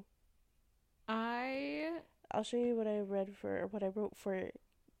 you know, I'll show you what I wrote for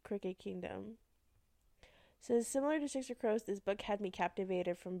Cricket Kingdom. So, similar to Six of Crows, this book had me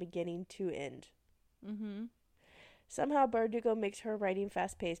captivated from beginning to end. Mm-hmm. Somehow, Bardugo makes her writing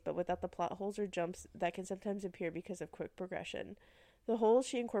fast-paced, but without the plot holes or jumps that can sometimes appear because of quick progression. The holes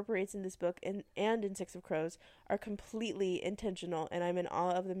she incorporates in this book and in Six of Crows are completely intentional, and I'm in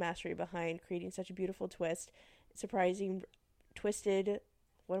awe of the mastery behind creating such a beautiful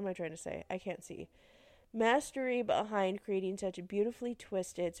what am I trying to say? I can't see. Mastery behind creating such a beautifully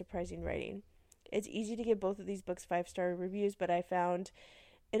twisted, surprising writing. It's easy to give both of these books 5-star reviews, but I found,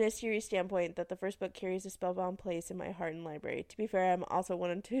 in a series standpoint, that the first book carries a spellbound place in my heart and library. To be fair, I'm also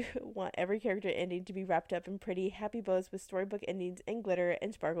one to want every character ending to be wrapped up in pretty, happy bows with storybook endings and glitter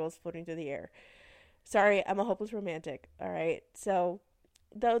and sparkles floating through the air. Sorry, I'm a hopeless romantic, alright? So,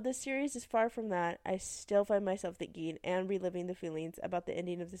 though this series is far from that, I still find myself thinking and reliving the feelings about the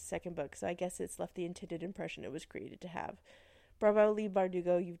ending of the second book, so I guess it's left the intended impression it was created to have. Bravo, Lee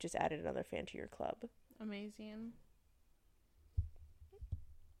Bardugo, you've just added another fan to your club. Amazing.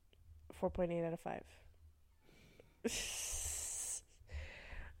 4.8 out of 5.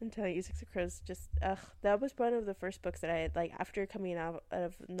 I'm telling you, Six of Crows just, that was one of the first books that I had, like, after coming out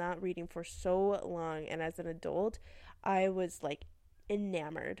of not reading for so long, and as an adult, I was, like,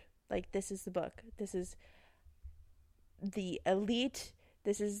 enamored. Like, this is the book. This is the elite.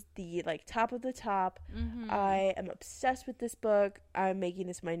 This is the, like, top of the top. Mm-hmm. I am obsessed with this book. I'm making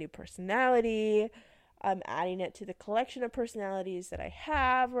this my new personality. I'm adding it to the collection of personalities that I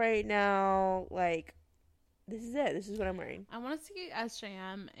have right now. Like, this is it. This is what I'm wearing. I want to see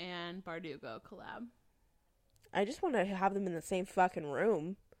SJM and Bardugo collab. I just want to have them in the same fucking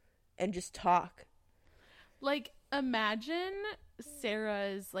room and just talk. Like, imagine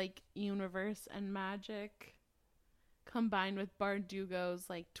Sarah's, like, universe and magic combined with Bardugo's,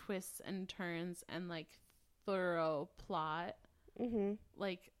 like, twists and turns and, like, thorough plot. Mm-hmm.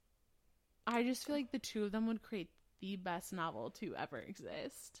 Like, I just feel like the two of them would create the best novel to ever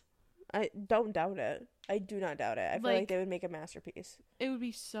exist. I don't doubt it. I do not doubt it. I feel like they would make a masterpiece. It would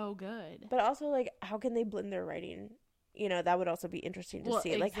be so good. But also, like, how can they blend their writing? You know, that would also be interesting to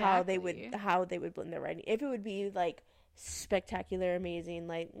see. Exactly. Like, how they would blend their writing. If it would be, like, spectacular, amazing,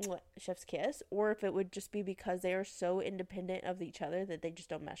 like, chef's kiss, or if it would just be because they are so independent of each other that they just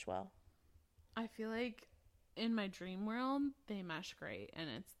don't mesh well. I feel like in my dream world, they mesh great, and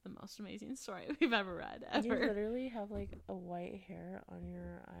it's the most amazing story we've ever read, ever. You literally have, like, a white hair on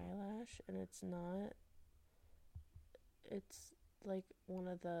your eyelash, and it's not... It's, like, one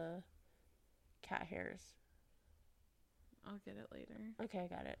of the cat hairs. I'll get it later. Okay, I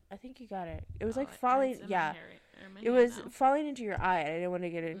got it. I think you got it. It was, like, falling... Yeah. It was falling into your eye. I didn't want to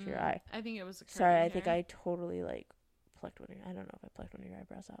get it into your eye. I think it was a Sorry, I hair. think I totally, like, plucked one of your... I don't know if I plucked one of your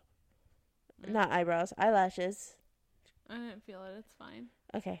eyebrows out. Not eyebrows, eyelashes. I didn't feel it. It's fine.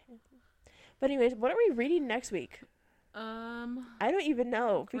 Okay. But anyways, what are we reading next week? I don't even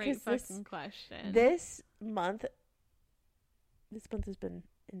know because fucking question. This month has been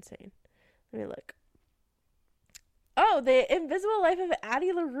insane. Let me look. Oh, The Invisible Life of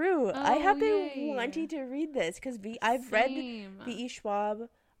Addie LaRue. I have been wanting to read this because I've read V.E. Schwab.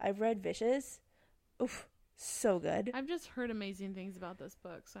 I've read Vicious. Oof. So good. I've just heard amazing things about this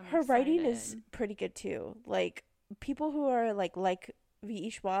book. So her writing is pretty good too. Like, people who are like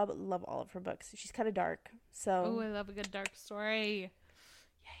V.E. Schwab love all of her books. She's kind of dark. So I love a good dark story.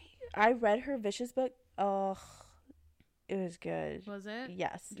 Yay. I read her Vicious book. Oh, it was good. Was it?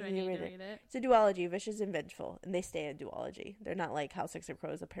 Yes. Do I need to read it? It's a duology, Vicious and Vengeful, and they stay in duology. They're not like how Six of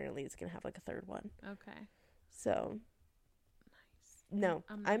Crows apparently is gonna have like a third one. Okay. So no,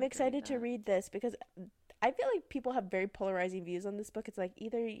 I'm excited to read this because I feel like people have very polarizing views on this book. It's like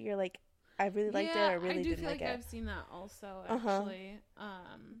either you're like, I really liked it or I really didn't like it. I've seen that also, actually.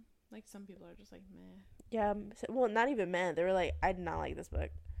 Like, some people are just like, meh. Yeah, well, not even meh. They were like, I did not like this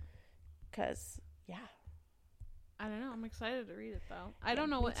book. Because, yeah. I don't know. I'm excited to read it, though. I don't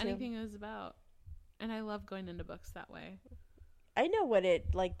know what anything is about. And I love going into books that way. I know what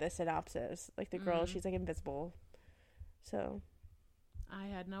it, like, the synopsis. Like, the girl, Mhm. she's, like, invisible. So, I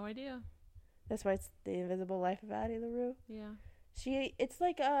had no idea. that's why it's The Invisible Life of Addie LaRue. Yeah. It's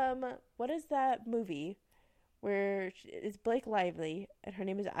like, what is that movie where it's Blake Lively, and her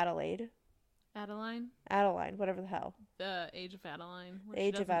name is Adelaide? Adeline? Adeline, whatever the hell. The Age of Adeline. Where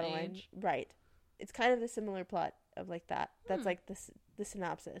Age she of doesn't Adeline. age. Right. It's kind of the similar plot of, like, that. That's, like, the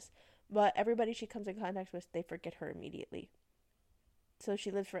synopsis. But everybody she comes in contact with, they forget her immediately. So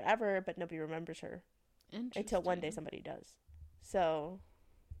she lives forever, but nobody remembers her. Until one day somebody does. So.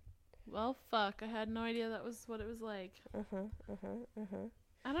 Well, fuck. I had no idea that was what it was like.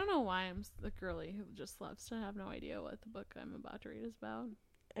 I don't know why I'm the girly who just loves to have no idea what the book I'm about to read is about.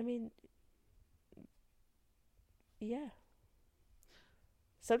 I mean, yeah.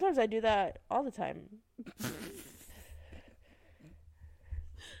 Sometimes I do that all the time.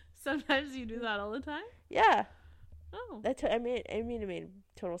 Sometimes you do that all the time? Yeah. Oh. I mean, it made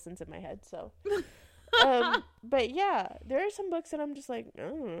total sense in my head, so. But yeah, there are some books that I'm just like, I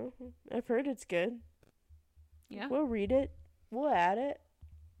don't know. I've heard it's good. Yeah. We'll read it. We'll add it.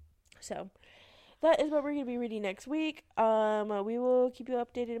 So, that is what we're going to be reading next week. We will keep you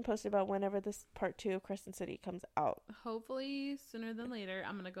updated and posted about whenever this part 2 of Crescent City comes out. Hopefully sooner than later.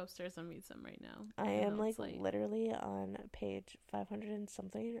 I'm going to go upstairs and read some right now. I am, like, literally on page 500 and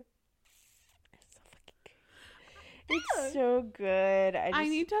something. It's so fucking good. It's so good. I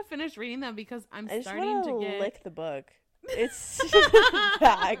need to finish reading them because I'm starting to lick the book. It's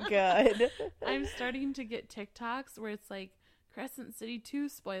that good. I'm starting to get TikToks where it's like, Crescent City 2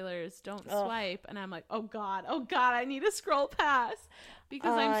 spoilers, don't swipe. And I'm like, oh god, I need to scroll past.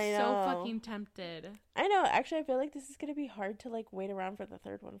 Because I'm so fucking tempted. I know. Actually, I feel like this is going to be hard to, like, wait around for the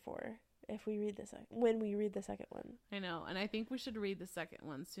third one for. If we read when we read the second one. I know. And I think we should read the second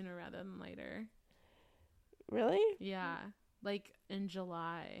one sooner rather than later. Really? Yeah. Like in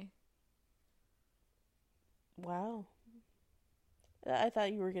July. Wow. I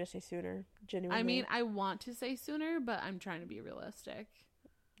thought you were going to say sooner. Genuinely. I mean, I want to say sooner, but I'm trying to be realistic.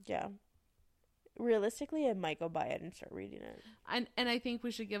 Yeah. Realistically, I might go buy it and start reading it. And I think we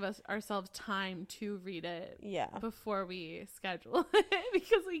should give ourselves time to read it. Yeah. Before we schedule it.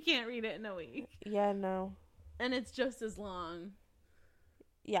 Because we can't read it in a week. Yeah, no. And it's just as long.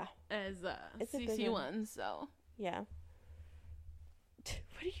 Yeah. As CC one, so. Yeah.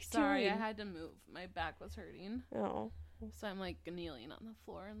 What are you doing? Sorry, I had to move. My back was hurting. Oh. So I'm like kneeling on the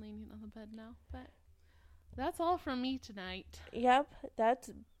floor and leaning on the bed now. But that's all from me tonight. Yep, that's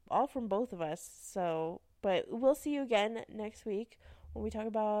all from both of us. So, but we'll see you again next week when we talk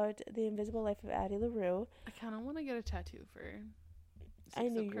about The Invisible Life of Addie LaRue. I kind of want to get a tattoo for I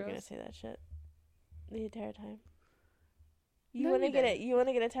knew you were going to say that shit the entire time. You No, want to you get didn't. You want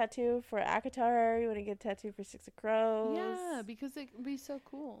to get a tattoo for ACOTAR? You want to get a tattoo for Six of Crows? Yeah, because it would be so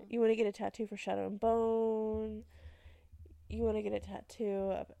cool. You want to get a tattoo for Shadow and Bone? You want to get a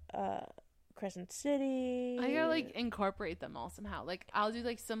tattoo of Crescent City? I gotta like incorporate them all somehow. Like I'll do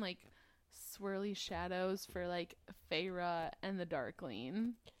like some like swirly shadows for like Feyre and the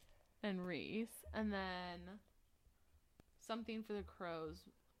Darkling and Reese, and then something for the crows,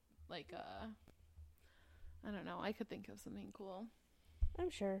 like I don't know. I could think of something cool. I'm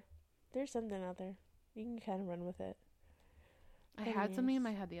sure there's something out there. You can kind of run with it. I had something in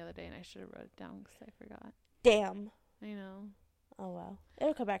my head the other day, and I should have wrote it down because I forgot. Damn. I know. Oh well,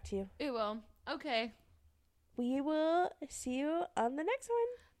 it'll come back to you. It will. Okay. We will see you on the next one.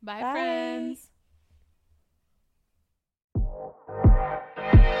 Bye. Bye. Friends.